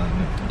some shit like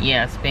that.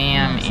 Yeah,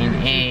 spam and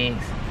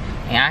eggs.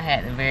 And I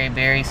had the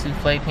very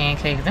souffle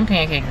pancakes. Them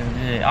pancakes is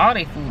good. All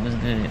their food was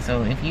good.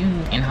 So if you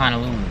in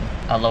Honolulu,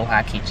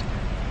 Aloha Kitchen,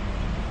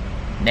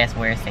 that's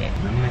where it's at.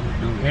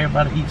 Do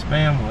everybody eat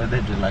spam or is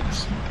that just like a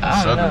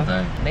southern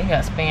thing? They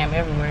got spam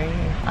everywhere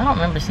here. I don't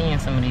remember seeing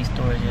some of these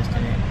stores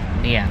yesterday.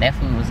 But yeah, that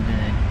food was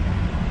good.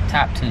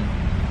 Top 2.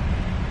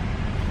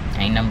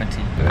 Ain't number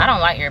 2. I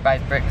don't like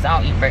everybody's breakfast.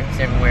 I don't eat breakfast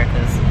everywhere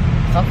because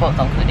some folks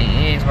don't cook their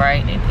eggs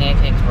right, their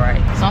pancakes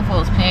right. Some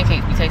folks'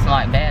 pancakes be tasting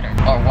like batter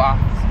or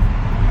waffles.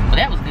 But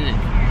that was good.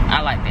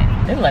 I like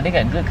that. They look like they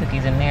got good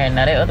cookies in there.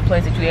 Now that other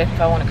place that you asked if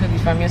I wanted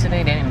cookies from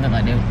yesterday, they didn't look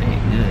like they was that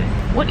good.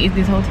 What is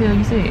this hotel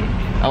you said?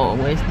 Oh,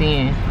 West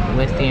End.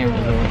 West End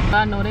Resort.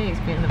 I know they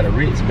expensive. The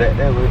Ritz back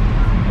that way.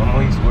 My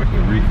mom used to work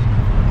at Ritz.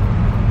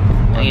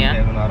 Oh, yeah?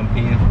 Having all them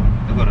pins.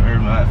 They go to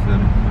Urban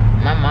Outfitters.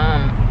 My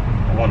mom,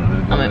 I wanted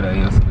to go there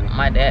yesterday.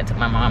 my dad took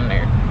my mom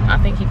there. I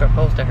think he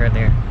proposed to her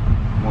there.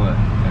 What?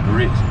 At the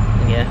Ritz?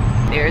 Yeah.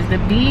 There's the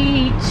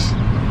beach.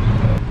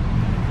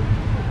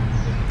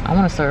 I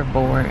want a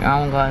surfboard. I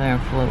want to go out there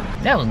and float.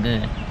 That was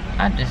good.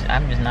 I'm just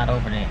not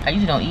over that. I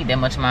usually don't eat that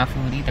much of my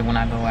food either when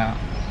I go out,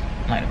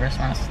 like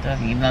restaurants and stuff.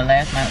 Even though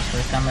last night was the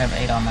first time I ever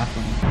ate all my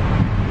food.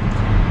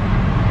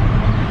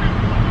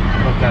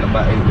 I'm kind of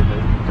about ate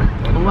today.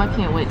 Oh, I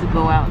can't wait to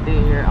go out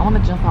there. I want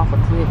to jump off a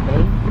cliff,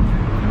 babe.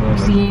 You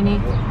see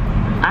any?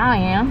 I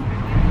am.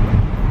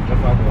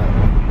 Jump off about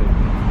that.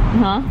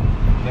 Huh?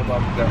 Jump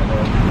off the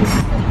goddamn.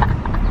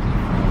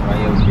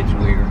 Right, your bitch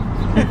weird.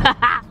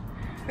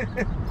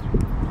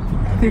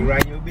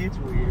 Right, your bitch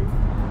weird.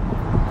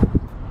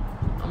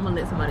 I'm gonna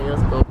let somebody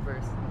else go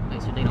first.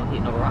 Make sure they don't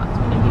hit no rocks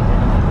when they get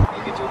there.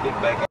 Hey, get your dick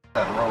back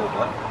out the road,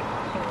 boy.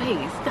 Hey,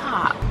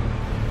 stop.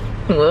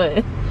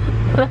 What?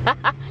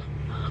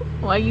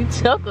 Why you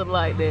chuckled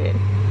like that?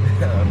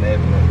 I'm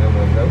laughing at them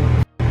one though.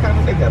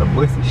 They got a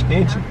bus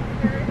extension.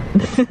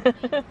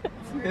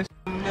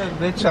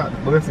 They chopped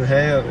the bus in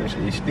half and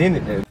she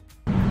extended that.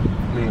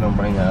 Please don't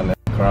bring y'all that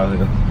car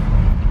here.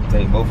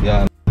 Take both of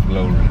y'all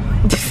glory.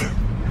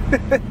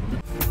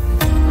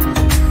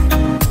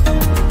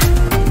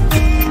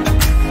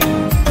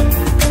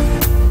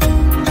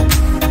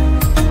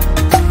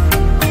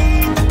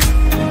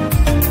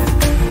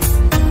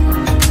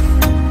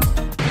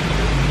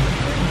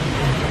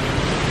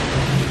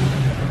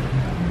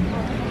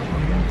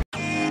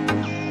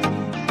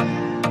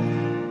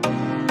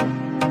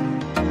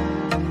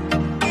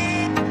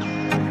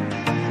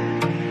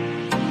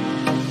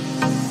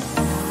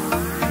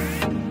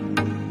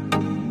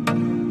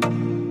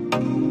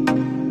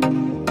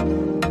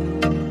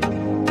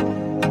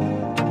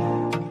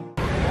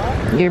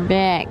 You're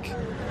back. Yeah,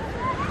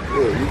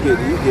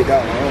 you get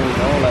that one. I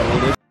don't like when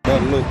that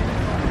doesn't look.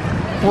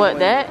 What,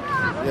 that?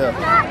 Yeah.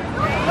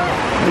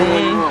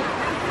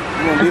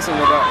 You want this one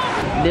or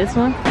that? This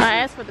one? I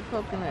asked for the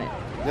coconut.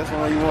 That's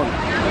one you want.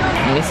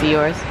 Let me see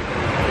yours.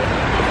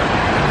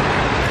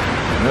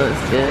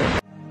 Looks good.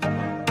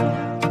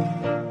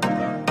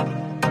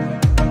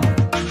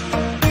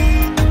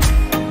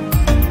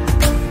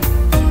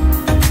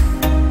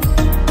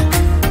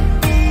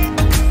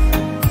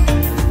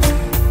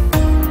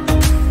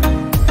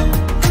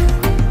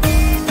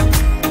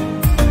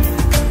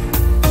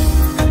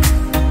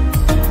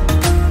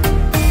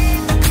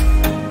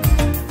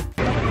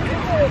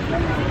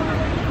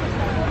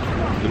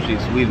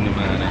 Sweet in the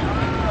mind.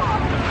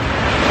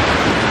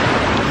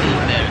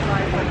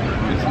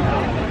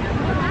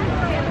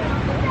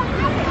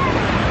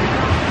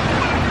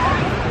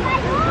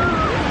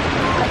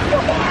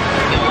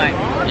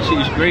 That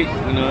shit's great,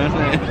 you know what I'm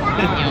saying? You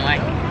don't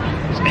like it?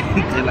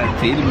 It's like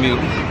titty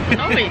milk.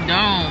 No, they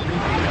don't.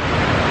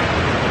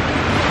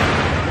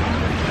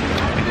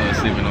 I'm going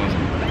sipping on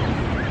some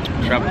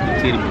tropical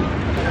titty milk.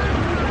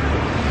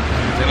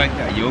 They like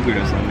that yogurt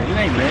or something. It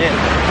ain't bad.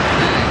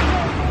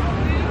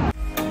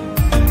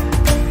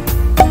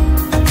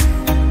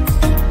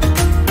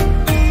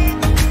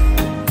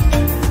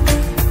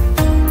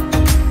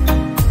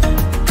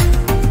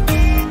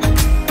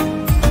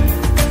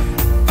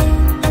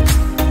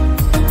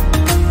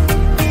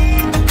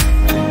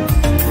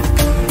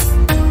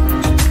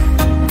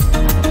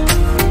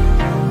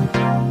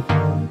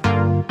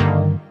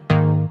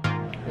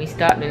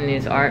 Stopped in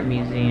this art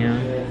museum.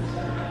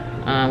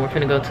 We're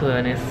finna go to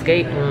an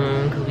escape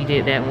room because we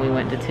did that when we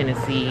went to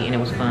Tennessee and it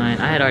was fun.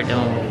 I had already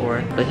done one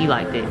before, but he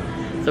liked it.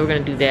 So we're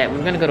gonna do that.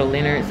 We're gonna go to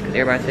Leonard's because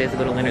everybody says to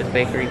go to Leonard's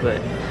Bakery,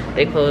 but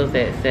they closed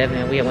at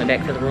 7. We went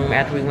back to the room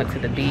after we went to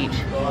the beach,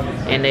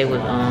 and they was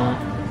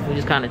we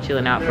just kind of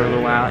chilling out for a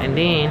little while, and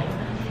then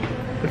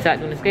we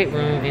decided to do an escape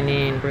room, and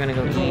then we're gonna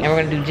go eat. And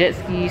we're gonna do jet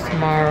skis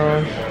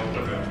tomorrow,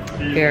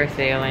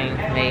 parasailing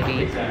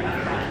maybe.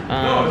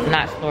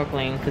 Not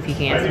snorkeling because he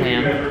can't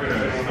swim,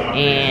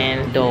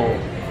 and Dole.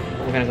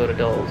 We're gonna go to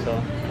Dole,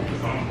 so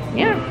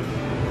yeah.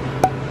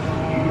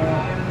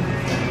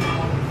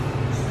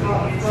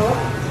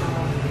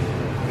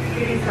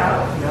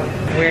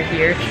 We're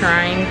here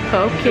trying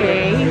poke.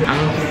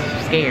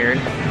 I'm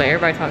scared, but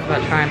everybody talks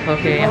about trying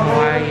poke in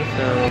Hawaii,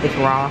 so it's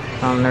raw,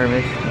 so I'm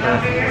nervous.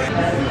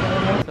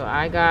 But. So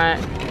I got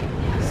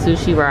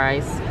sushi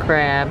rice,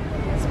 crab,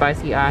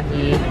 spicy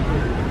ahi,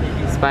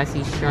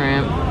 spicy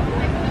shrimp,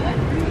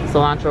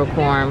 cilantro,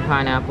 corn,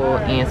 pineapple,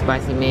 and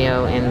spicy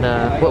mayo, and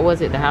the, what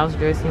was it, the house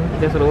dressing?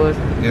 That's what it was?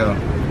 Yeah.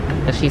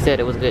 And she said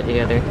it was good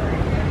together.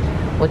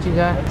 What you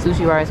got?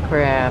 Sushi rice,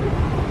 crab,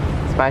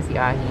 spicy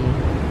ahi.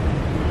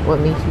 What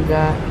meat you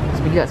got?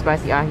 You got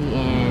spicy ahi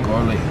and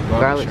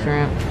garlic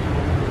shrimp,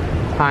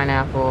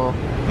 pineapple,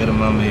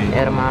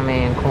 edamame,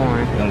 and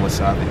corn. And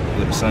wasabi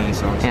with the same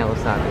sauce. And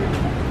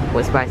wasabi.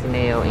 With spicy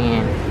mayo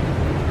and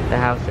the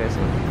house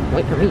dressing.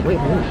 Wait for me, wait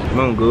for me. Come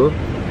on, good.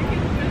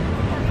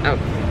 Oh.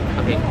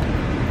 Okay.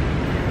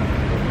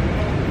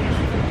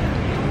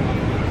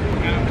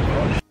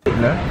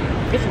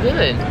 It's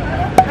good.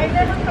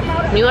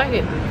 You like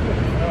it?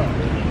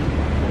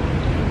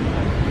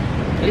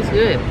 It's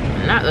good.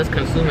 Not us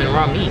consuming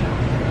raw meat.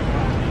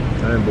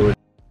 I ain't bored.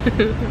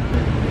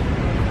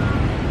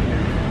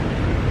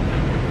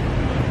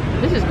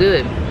 This is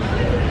good.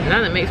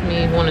 Now that makes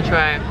me want to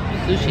try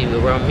sushi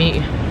with raw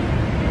meat.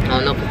 I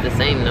don't know if it's the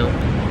same though.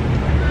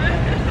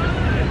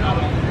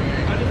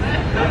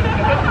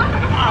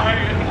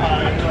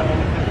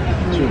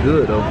 Too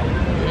good though.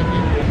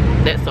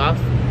 That sauce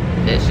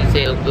that she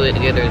said was good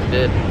together is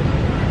good.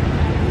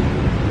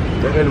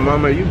 That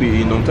edamame you be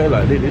eating don't taste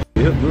like this.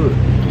 It's good.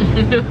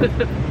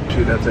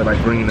 Shit, that taste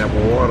like green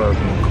apple water or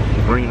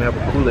some green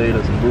apple Kool-Aid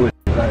or some bullshit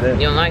like that.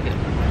 You don't like it?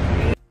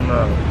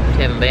 No.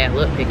 You're having bad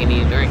luck picking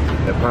these drinks.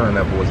 That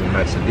pineapple was a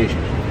nice addition.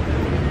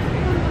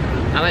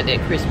 I like that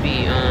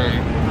crispy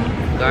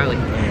garlic.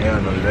 Yeah, I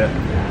know that.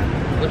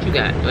 What you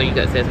got? Oh, you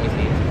got sesame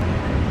seeds.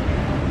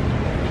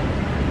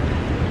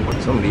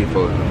 Some of these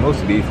folks,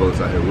 most of these folks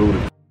out here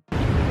rooted.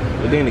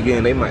 But then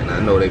again, they might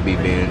not know they be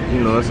being,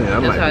 you know what I'm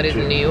saying? That's how it is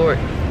in New York.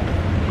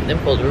 Them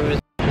folks rude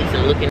as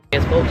some looking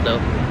ass folks though.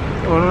 You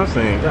know what I'm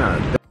saying?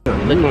 God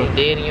damn. Looking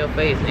dead in your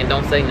face and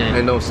don't say nothing.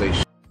 And don't say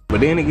shit.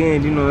 But then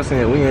again, you know what I'm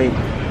saying? We ain't, you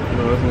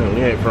know what I'm saying?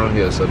 We ain't from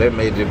here, so that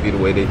may just be the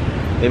way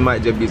they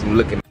might just be some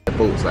looking at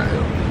folks out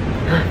here.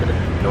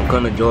 Don't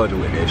come to Georgia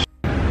with that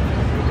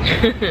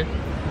shit.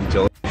 Get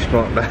your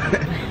strong down.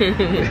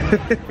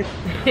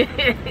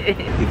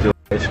 Get your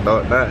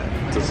strong down.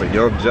 It's a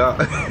young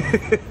job.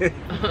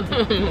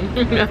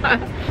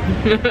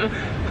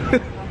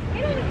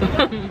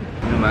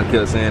 I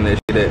kept saying that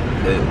shit at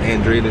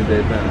Andretta's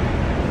that time.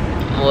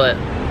 What?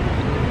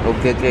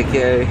 Okay.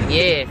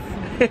 Yes.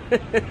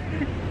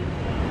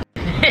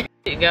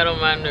 It got on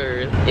my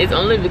nerves. It's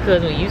only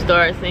because when you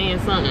start saying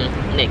something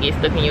that gets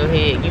stuck in your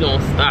head, you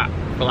don't stop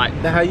for like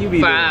that's how you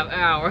be 5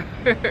 hours.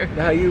 That's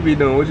how you be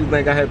doing. What you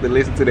think I have to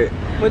listen to that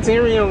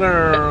material,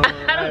 girl?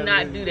 I do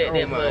not do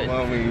that much.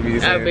 Mama, you be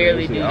saying I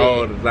barely that do shit that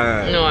all the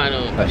time. No, I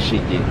don't. Oh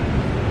shit, yeah.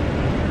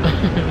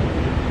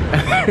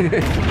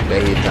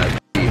 That hit type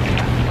shit.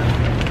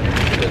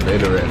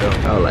 Later right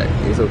now, I was like,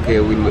 it's okay.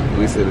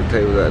 We set the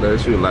tables out there.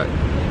 She was like,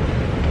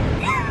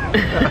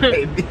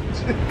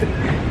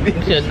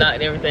 just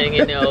knocked everything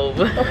in there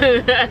over.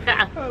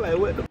 I was like,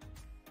 what the?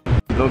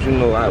 Don't you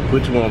know I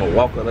put you on a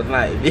walk of the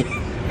night?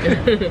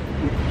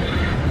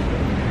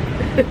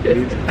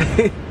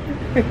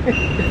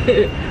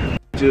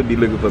 You'll be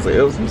looking for some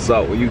Epsom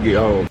salt when you get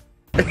home.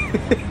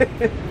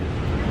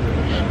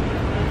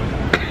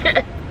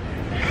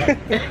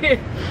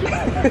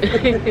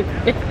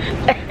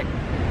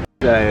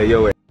 Yeah,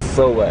 yo, ass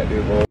so out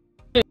there, boy.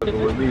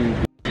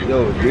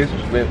 Yo,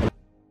 disrespectful.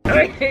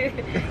 I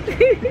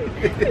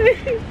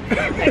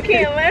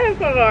can't laugh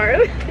so hard.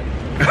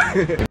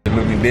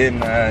 Look me dead in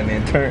the eye and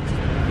then turn.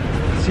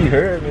 She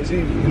heard me. She,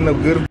 you know,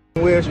 good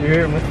well she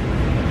heard me.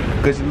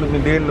 Cause she looked me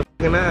dead in the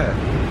fucking eye.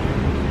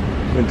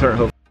 Then turn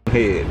her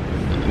head.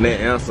 And then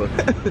answer.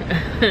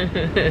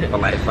 For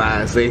like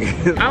 5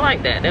 seconds. I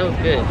like that. That was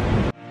good.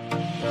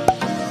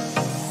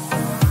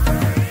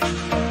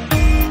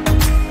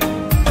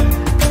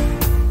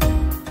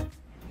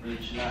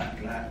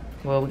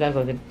 Well, we gotta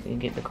go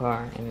get the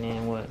car and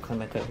then we'll come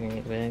back up here and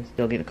get the bags.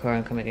 Go get the car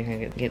and come back in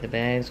here and get the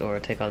bags, or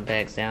take all the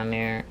bags down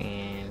there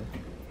and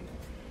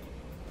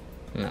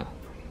no,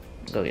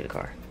 go get the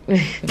car.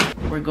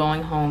 We're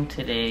going home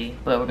today,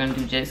 but we're gonna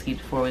do jet skis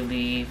before we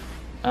leave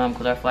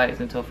because our flight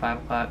is until 5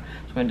 o'clock.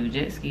 So we're gonna do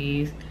jet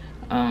skis,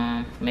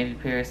 maybe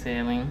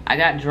parasailing. I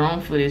got drone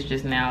footage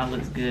just now. It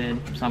looks good,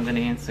 so I'm gonna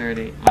insert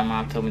it. My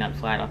mom told me not to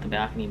fly it off the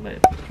balcony, but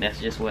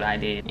that's just what I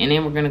did. And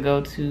then we're gonna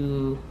go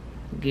to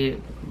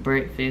get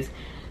breakfast,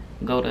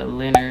 go to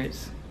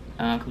Leonard's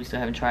because we still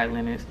haven't tried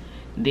Leonard's,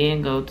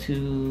 then go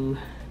to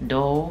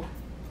Dole,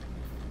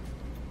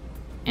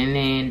 and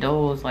then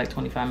Dole is like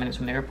 25 minutes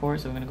from the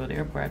airport, so we're gonna go to the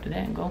airport after that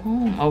and go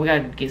home. Oh, we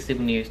gotta get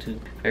souvenirs too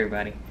for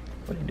everybody.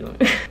 What are you doing?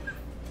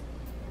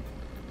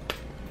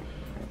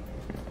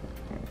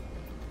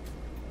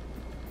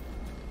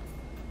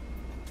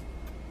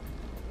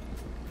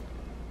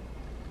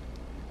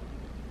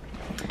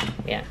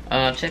 Yeah,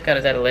 checkout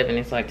is at 11.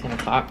 It's like 10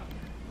 o'clock.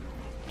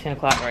 10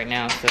 o'clock right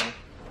now, so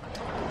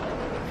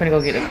I'm gonna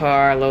go get the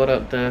car, load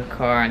up the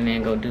car, and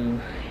then go do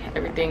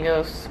everything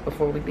else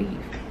before we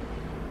leave.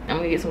 I'm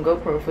gonna get some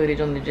GoPro footage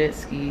on the jet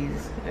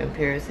skis and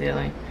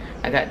parasailing.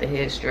 I got the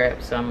head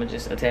strap, so I'm gonna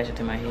just attach it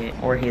to my head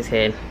or his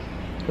head.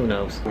 Who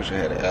knows? Wish I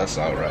had an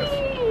assault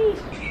rifle.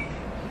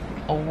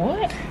 A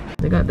what?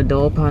 They got the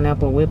Dole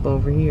pineapple whip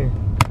over here.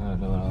 I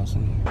know what I was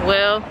saying.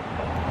 Well,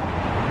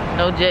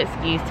 no jet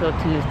skis till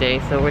Tuesday,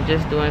 so we're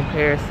just doing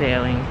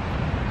parasailing.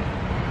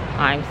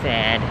 I'm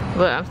sad,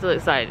 but I'm still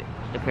excited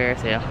to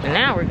parasail. And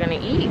now we're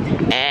gonna eat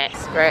at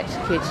Scratch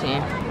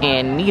Kitchen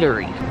and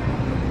Neatery.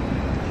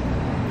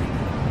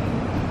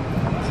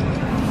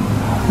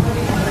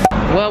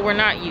 Well, we're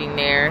not eating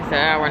there. It's an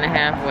 1.5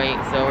 hour wait,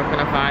 so we're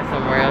gonna find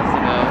somewhere else to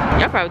go.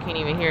 Y'all probably can't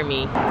even hear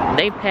me.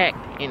 They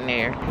packed in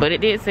there, but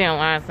it did say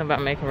online something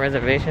about making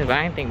reservations, but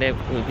I didn't think that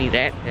would be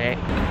that packed.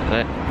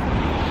 But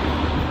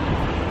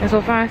guess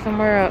we'll find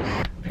somewhere else.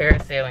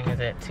 Parasailing is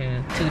at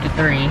 2 to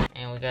 3,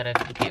 and we gotta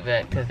get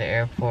back to the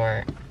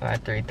airport by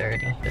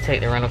 3:30 to take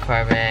the rental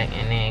car back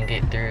and then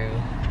get through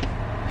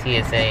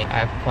TSA.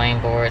 Our plane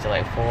boards at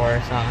like 4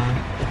 or something.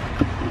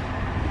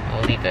 And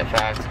we'll leave at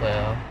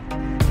 5:12.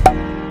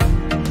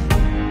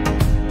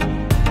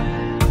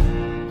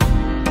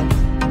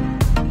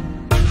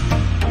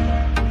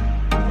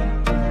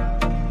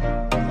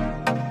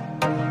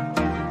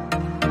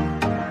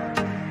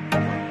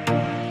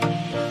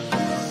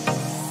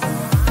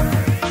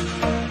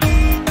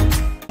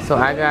 So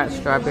I got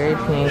strawberry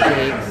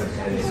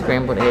pancakes,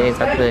 scrambled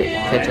eggs. I put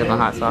ketchup and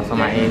hot sauce on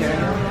my eggs.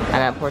 I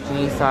got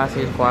Portuguese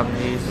sausage, guava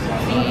juice,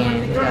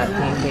 and we got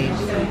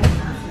pancakes.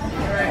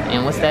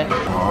 And what's that?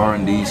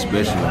 R&D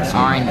special.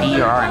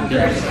 R&D or R&B?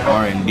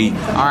 R&D.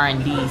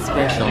 R&D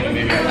special.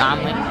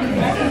 Omelet.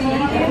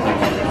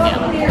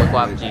 Yeah, with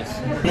guava juice.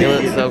 It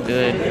looks so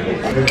good.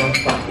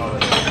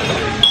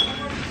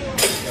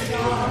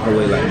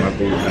 always like my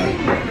food hot.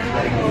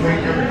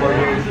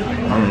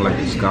 I don't like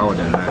it scalded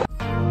and hot.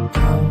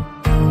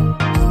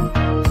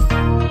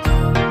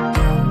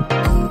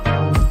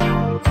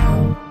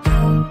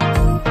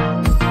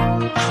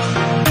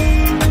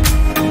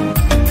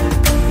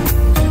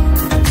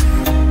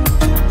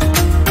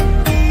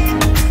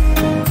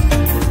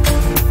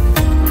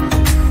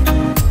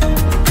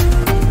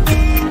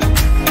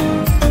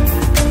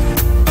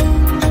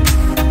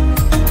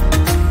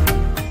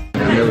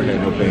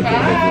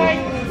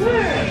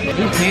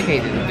 These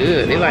pancakes is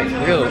good. They like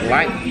real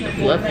light,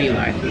 fluffy,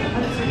 like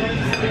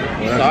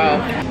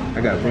soft.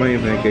 I got plain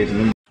pancakes and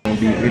them don't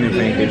be any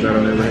pancakes I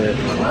don't ever had.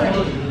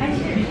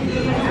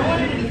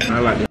 I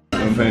like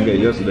them pancakes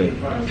yesterday.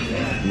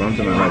 But I'm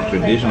talking about like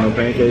traditional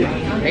pancakes.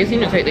 They seem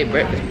to take their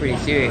breakfast pretty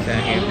serious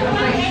out here.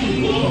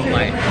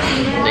 Like,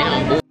 they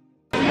don't bull.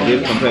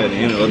 If compared to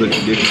any other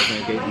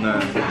traditional pancakes,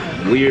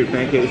 nah, weird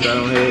pancakes I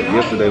don't have,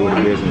 yesterday were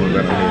the best ones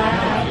I done had.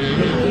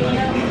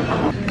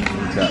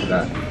 Stop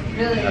that.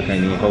 I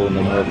can't even hold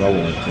no more if I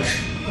want to.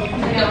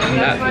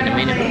 About in a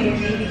minute.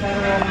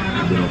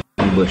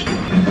 I'm busted.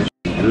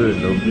 Good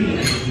though.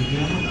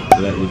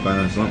 Glad we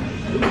found something.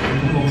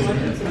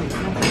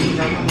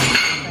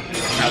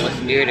 I was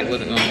scared it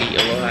wasn't gonna be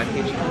Aloha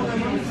Kitchen,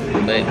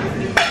 but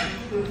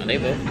they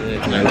both good.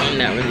 Like, I'm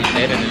not really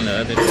better than the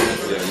other two.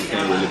 Yeah, you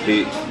can't really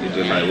pick. It's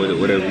just like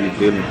whatever you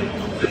feeling.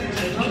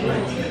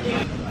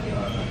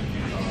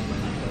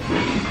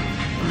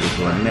 Just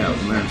one out,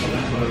 man.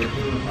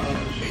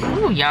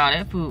 Ooh, y'all,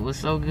 that food was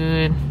so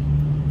good.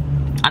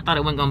 I thought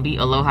it wasn't gonna be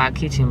Aloha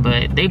Kitchen,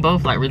 but they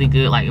both like really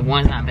good. Like,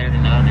 one's not better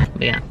than the other.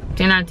 But yeah,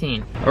 10 out of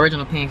 10.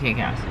 Original Pancake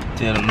House.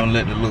 Tell them don't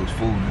let the looks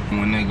fool them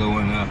when they go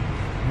in there.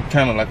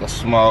 Kind of like a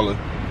smaller.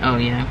 Oh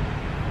yeah.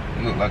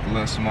 Look like a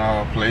little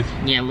small place.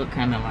 Yeah, look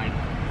kind of like.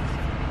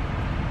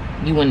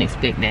 You wouldn't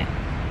expect that.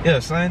 Yeah,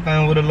 same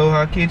thing with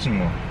Aloha Kitchen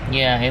though.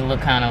 Yeah, it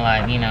looked kind of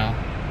like, you know,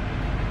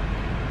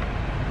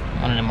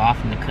 one of them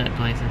off in the cut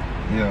places.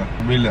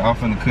 Yeah, really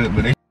off in the cut,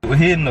 but they were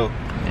hidden though.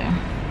 Yeah.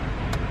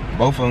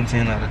 Both of them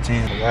 10 out of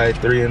 10. Like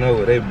 3 and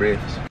over, they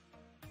breakfast.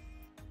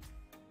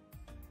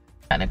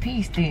 Got a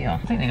pee still. I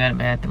think they got a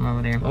bathroom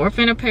over there. We're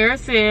finna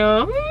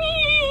parasail.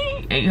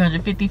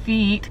 850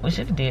 feet. We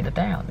should have did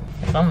 1,000.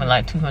 It's only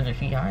like 200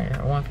 feet higher,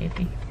 or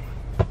 150.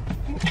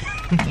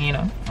 You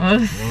know. Go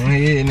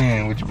ahead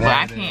now, with your But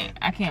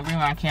I can't bring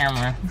my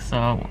camera,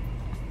 so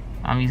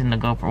I'm using the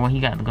GoPro. Well, he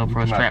got the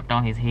GoPro strapped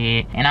on his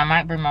head. And I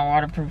might bring my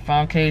waterproof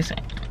phone case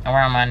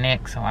around my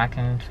neck so I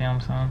can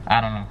film some.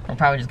 I don't know. I'll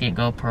probably just get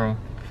GoPro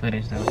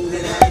footage though.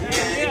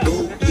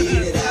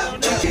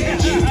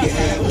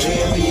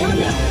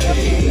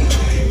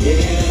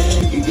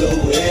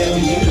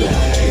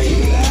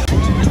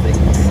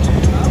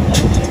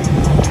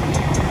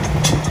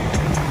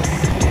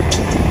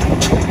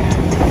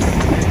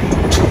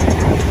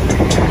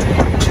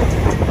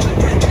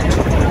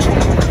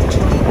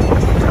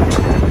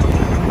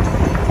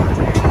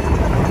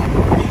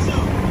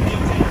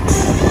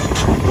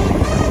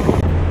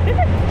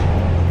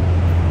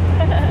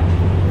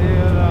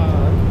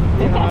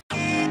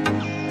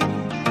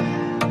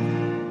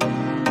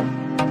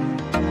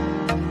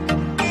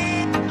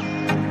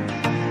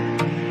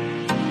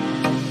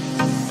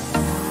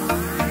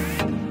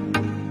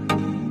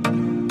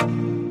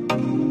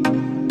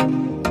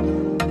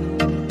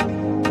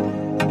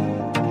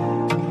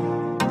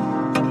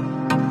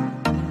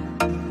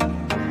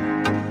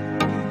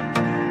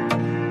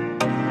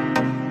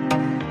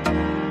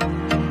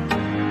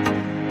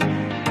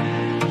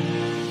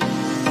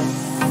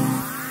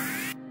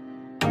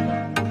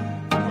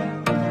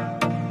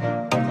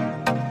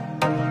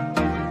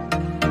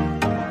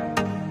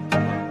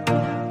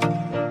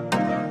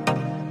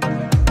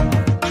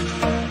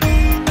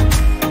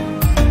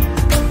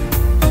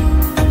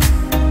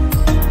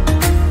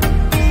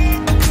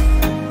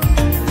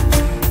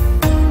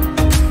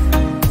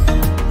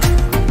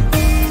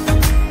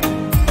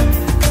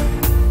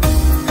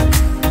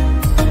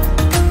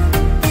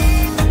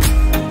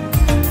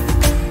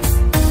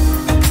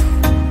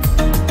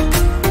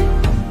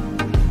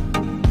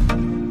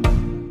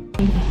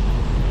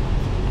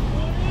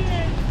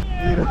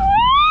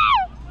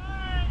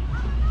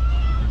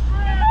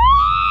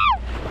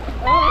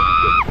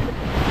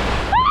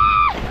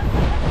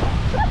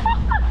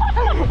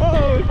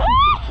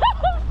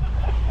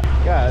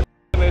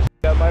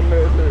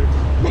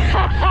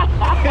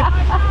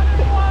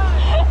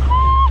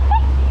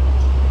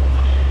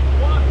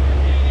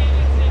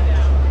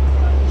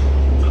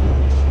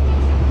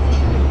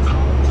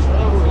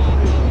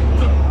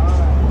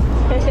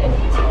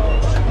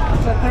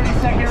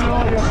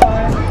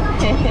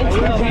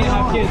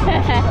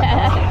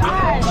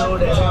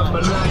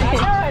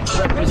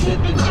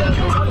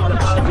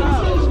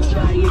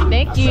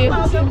 Thank you.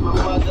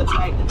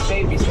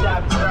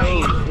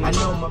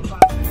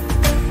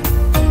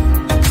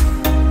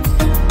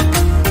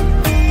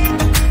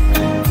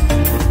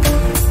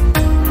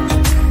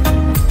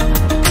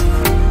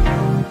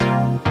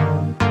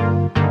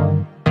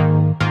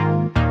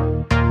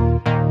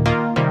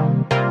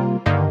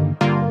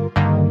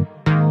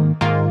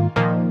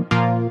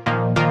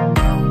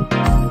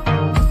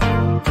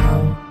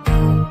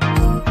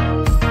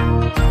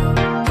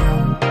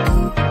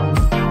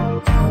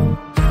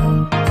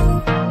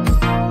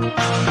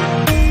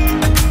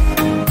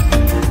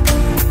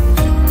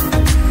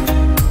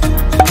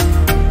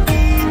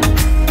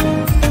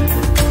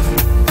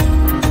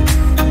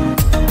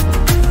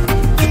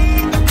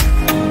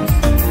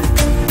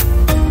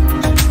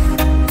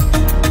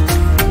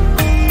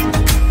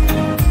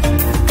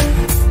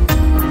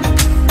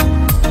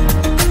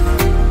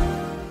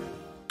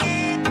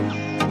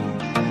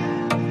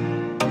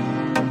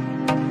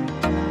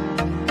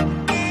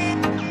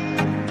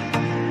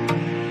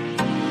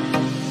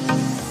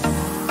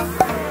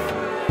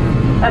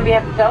 On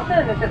behalf of Delta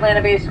and this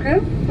Atlanta-based crew,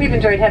 we've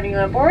enjoyed having you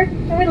on board,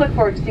 and we look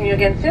forward to seeing you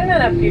again soon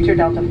on a future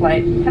Delta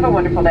flight. Have a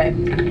wonderful day.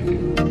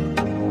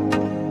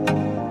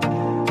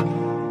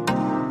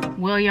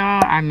 Well,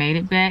 y'all, I made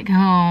it back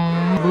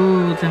home.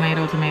 Ooh,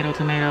 tomato, tomato,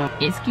 tomato.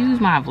 Excuse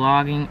my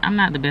vlogging. I'm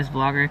not the best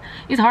vlogger.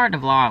 It's hard to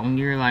vlog when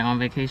you're like on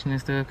vacation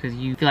and stuff because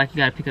you feel like you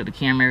gotta pick up the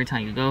camera every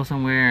time you go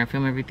somewhere and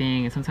film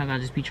everything. And sometimes I'll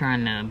just be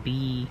trying to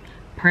be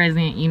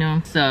present, you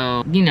know.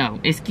 So, you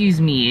know,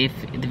 excuse me if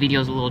the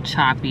video's a little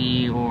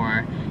choppy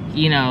or,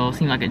 you know,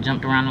 seemed like it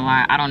jumped around a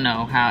lot. I don't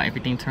know how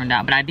everything turned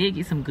out, but I did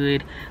get some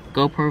good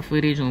GoPro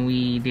footage when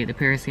we did the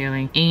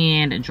parasailing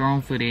and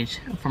drone footage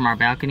from our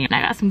balcony. And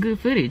I got some good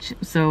footage.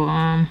 So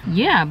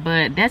yeah,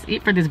 but that's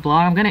it for this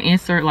vlog. I'm gonna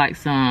insert like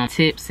some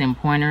tips and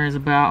pointers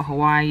about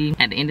Hawaii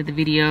at the end of the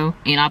video,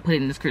 and I'll put it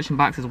in the description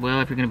box as well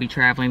if you're gonna be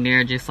traveling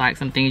there, just like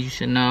some things you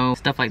should know,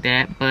 stuff like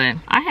that. But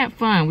I had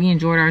fun. We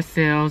enjoyed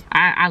ourselves.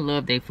 I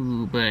love their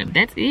food, but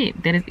that's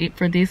it. That is it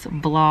for this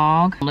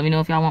vlog. Let me know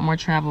if y'all want more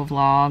travel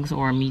vlogs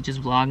or me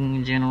just vlogging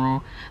in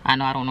general. I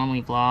know I don't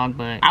normally vlog,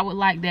 but I would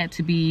like that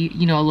to be,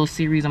 you know, a little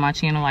series on my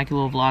channel, like a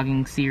little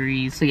vlogging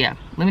series. So yeah,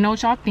 let me know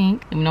what y'all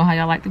think. Let me know how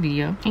y'all like the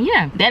video. And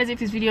yeah, that is it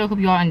for this video. Hope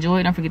y'all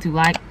enjoyed. Don't forget to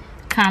like,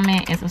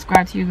 comment, and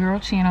subscribe to your girl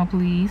channel,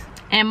 please.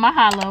 And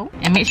mahalo.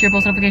 And make sure your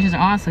post notifications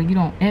are on so you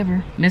don't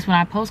ever miss when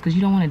I post, because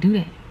you don't want to do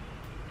that.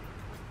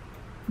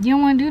 You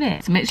don't want to do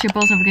that. So make sure your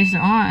post notifications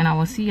are on, and I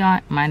will see y'all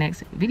in my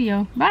next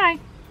video. Bye.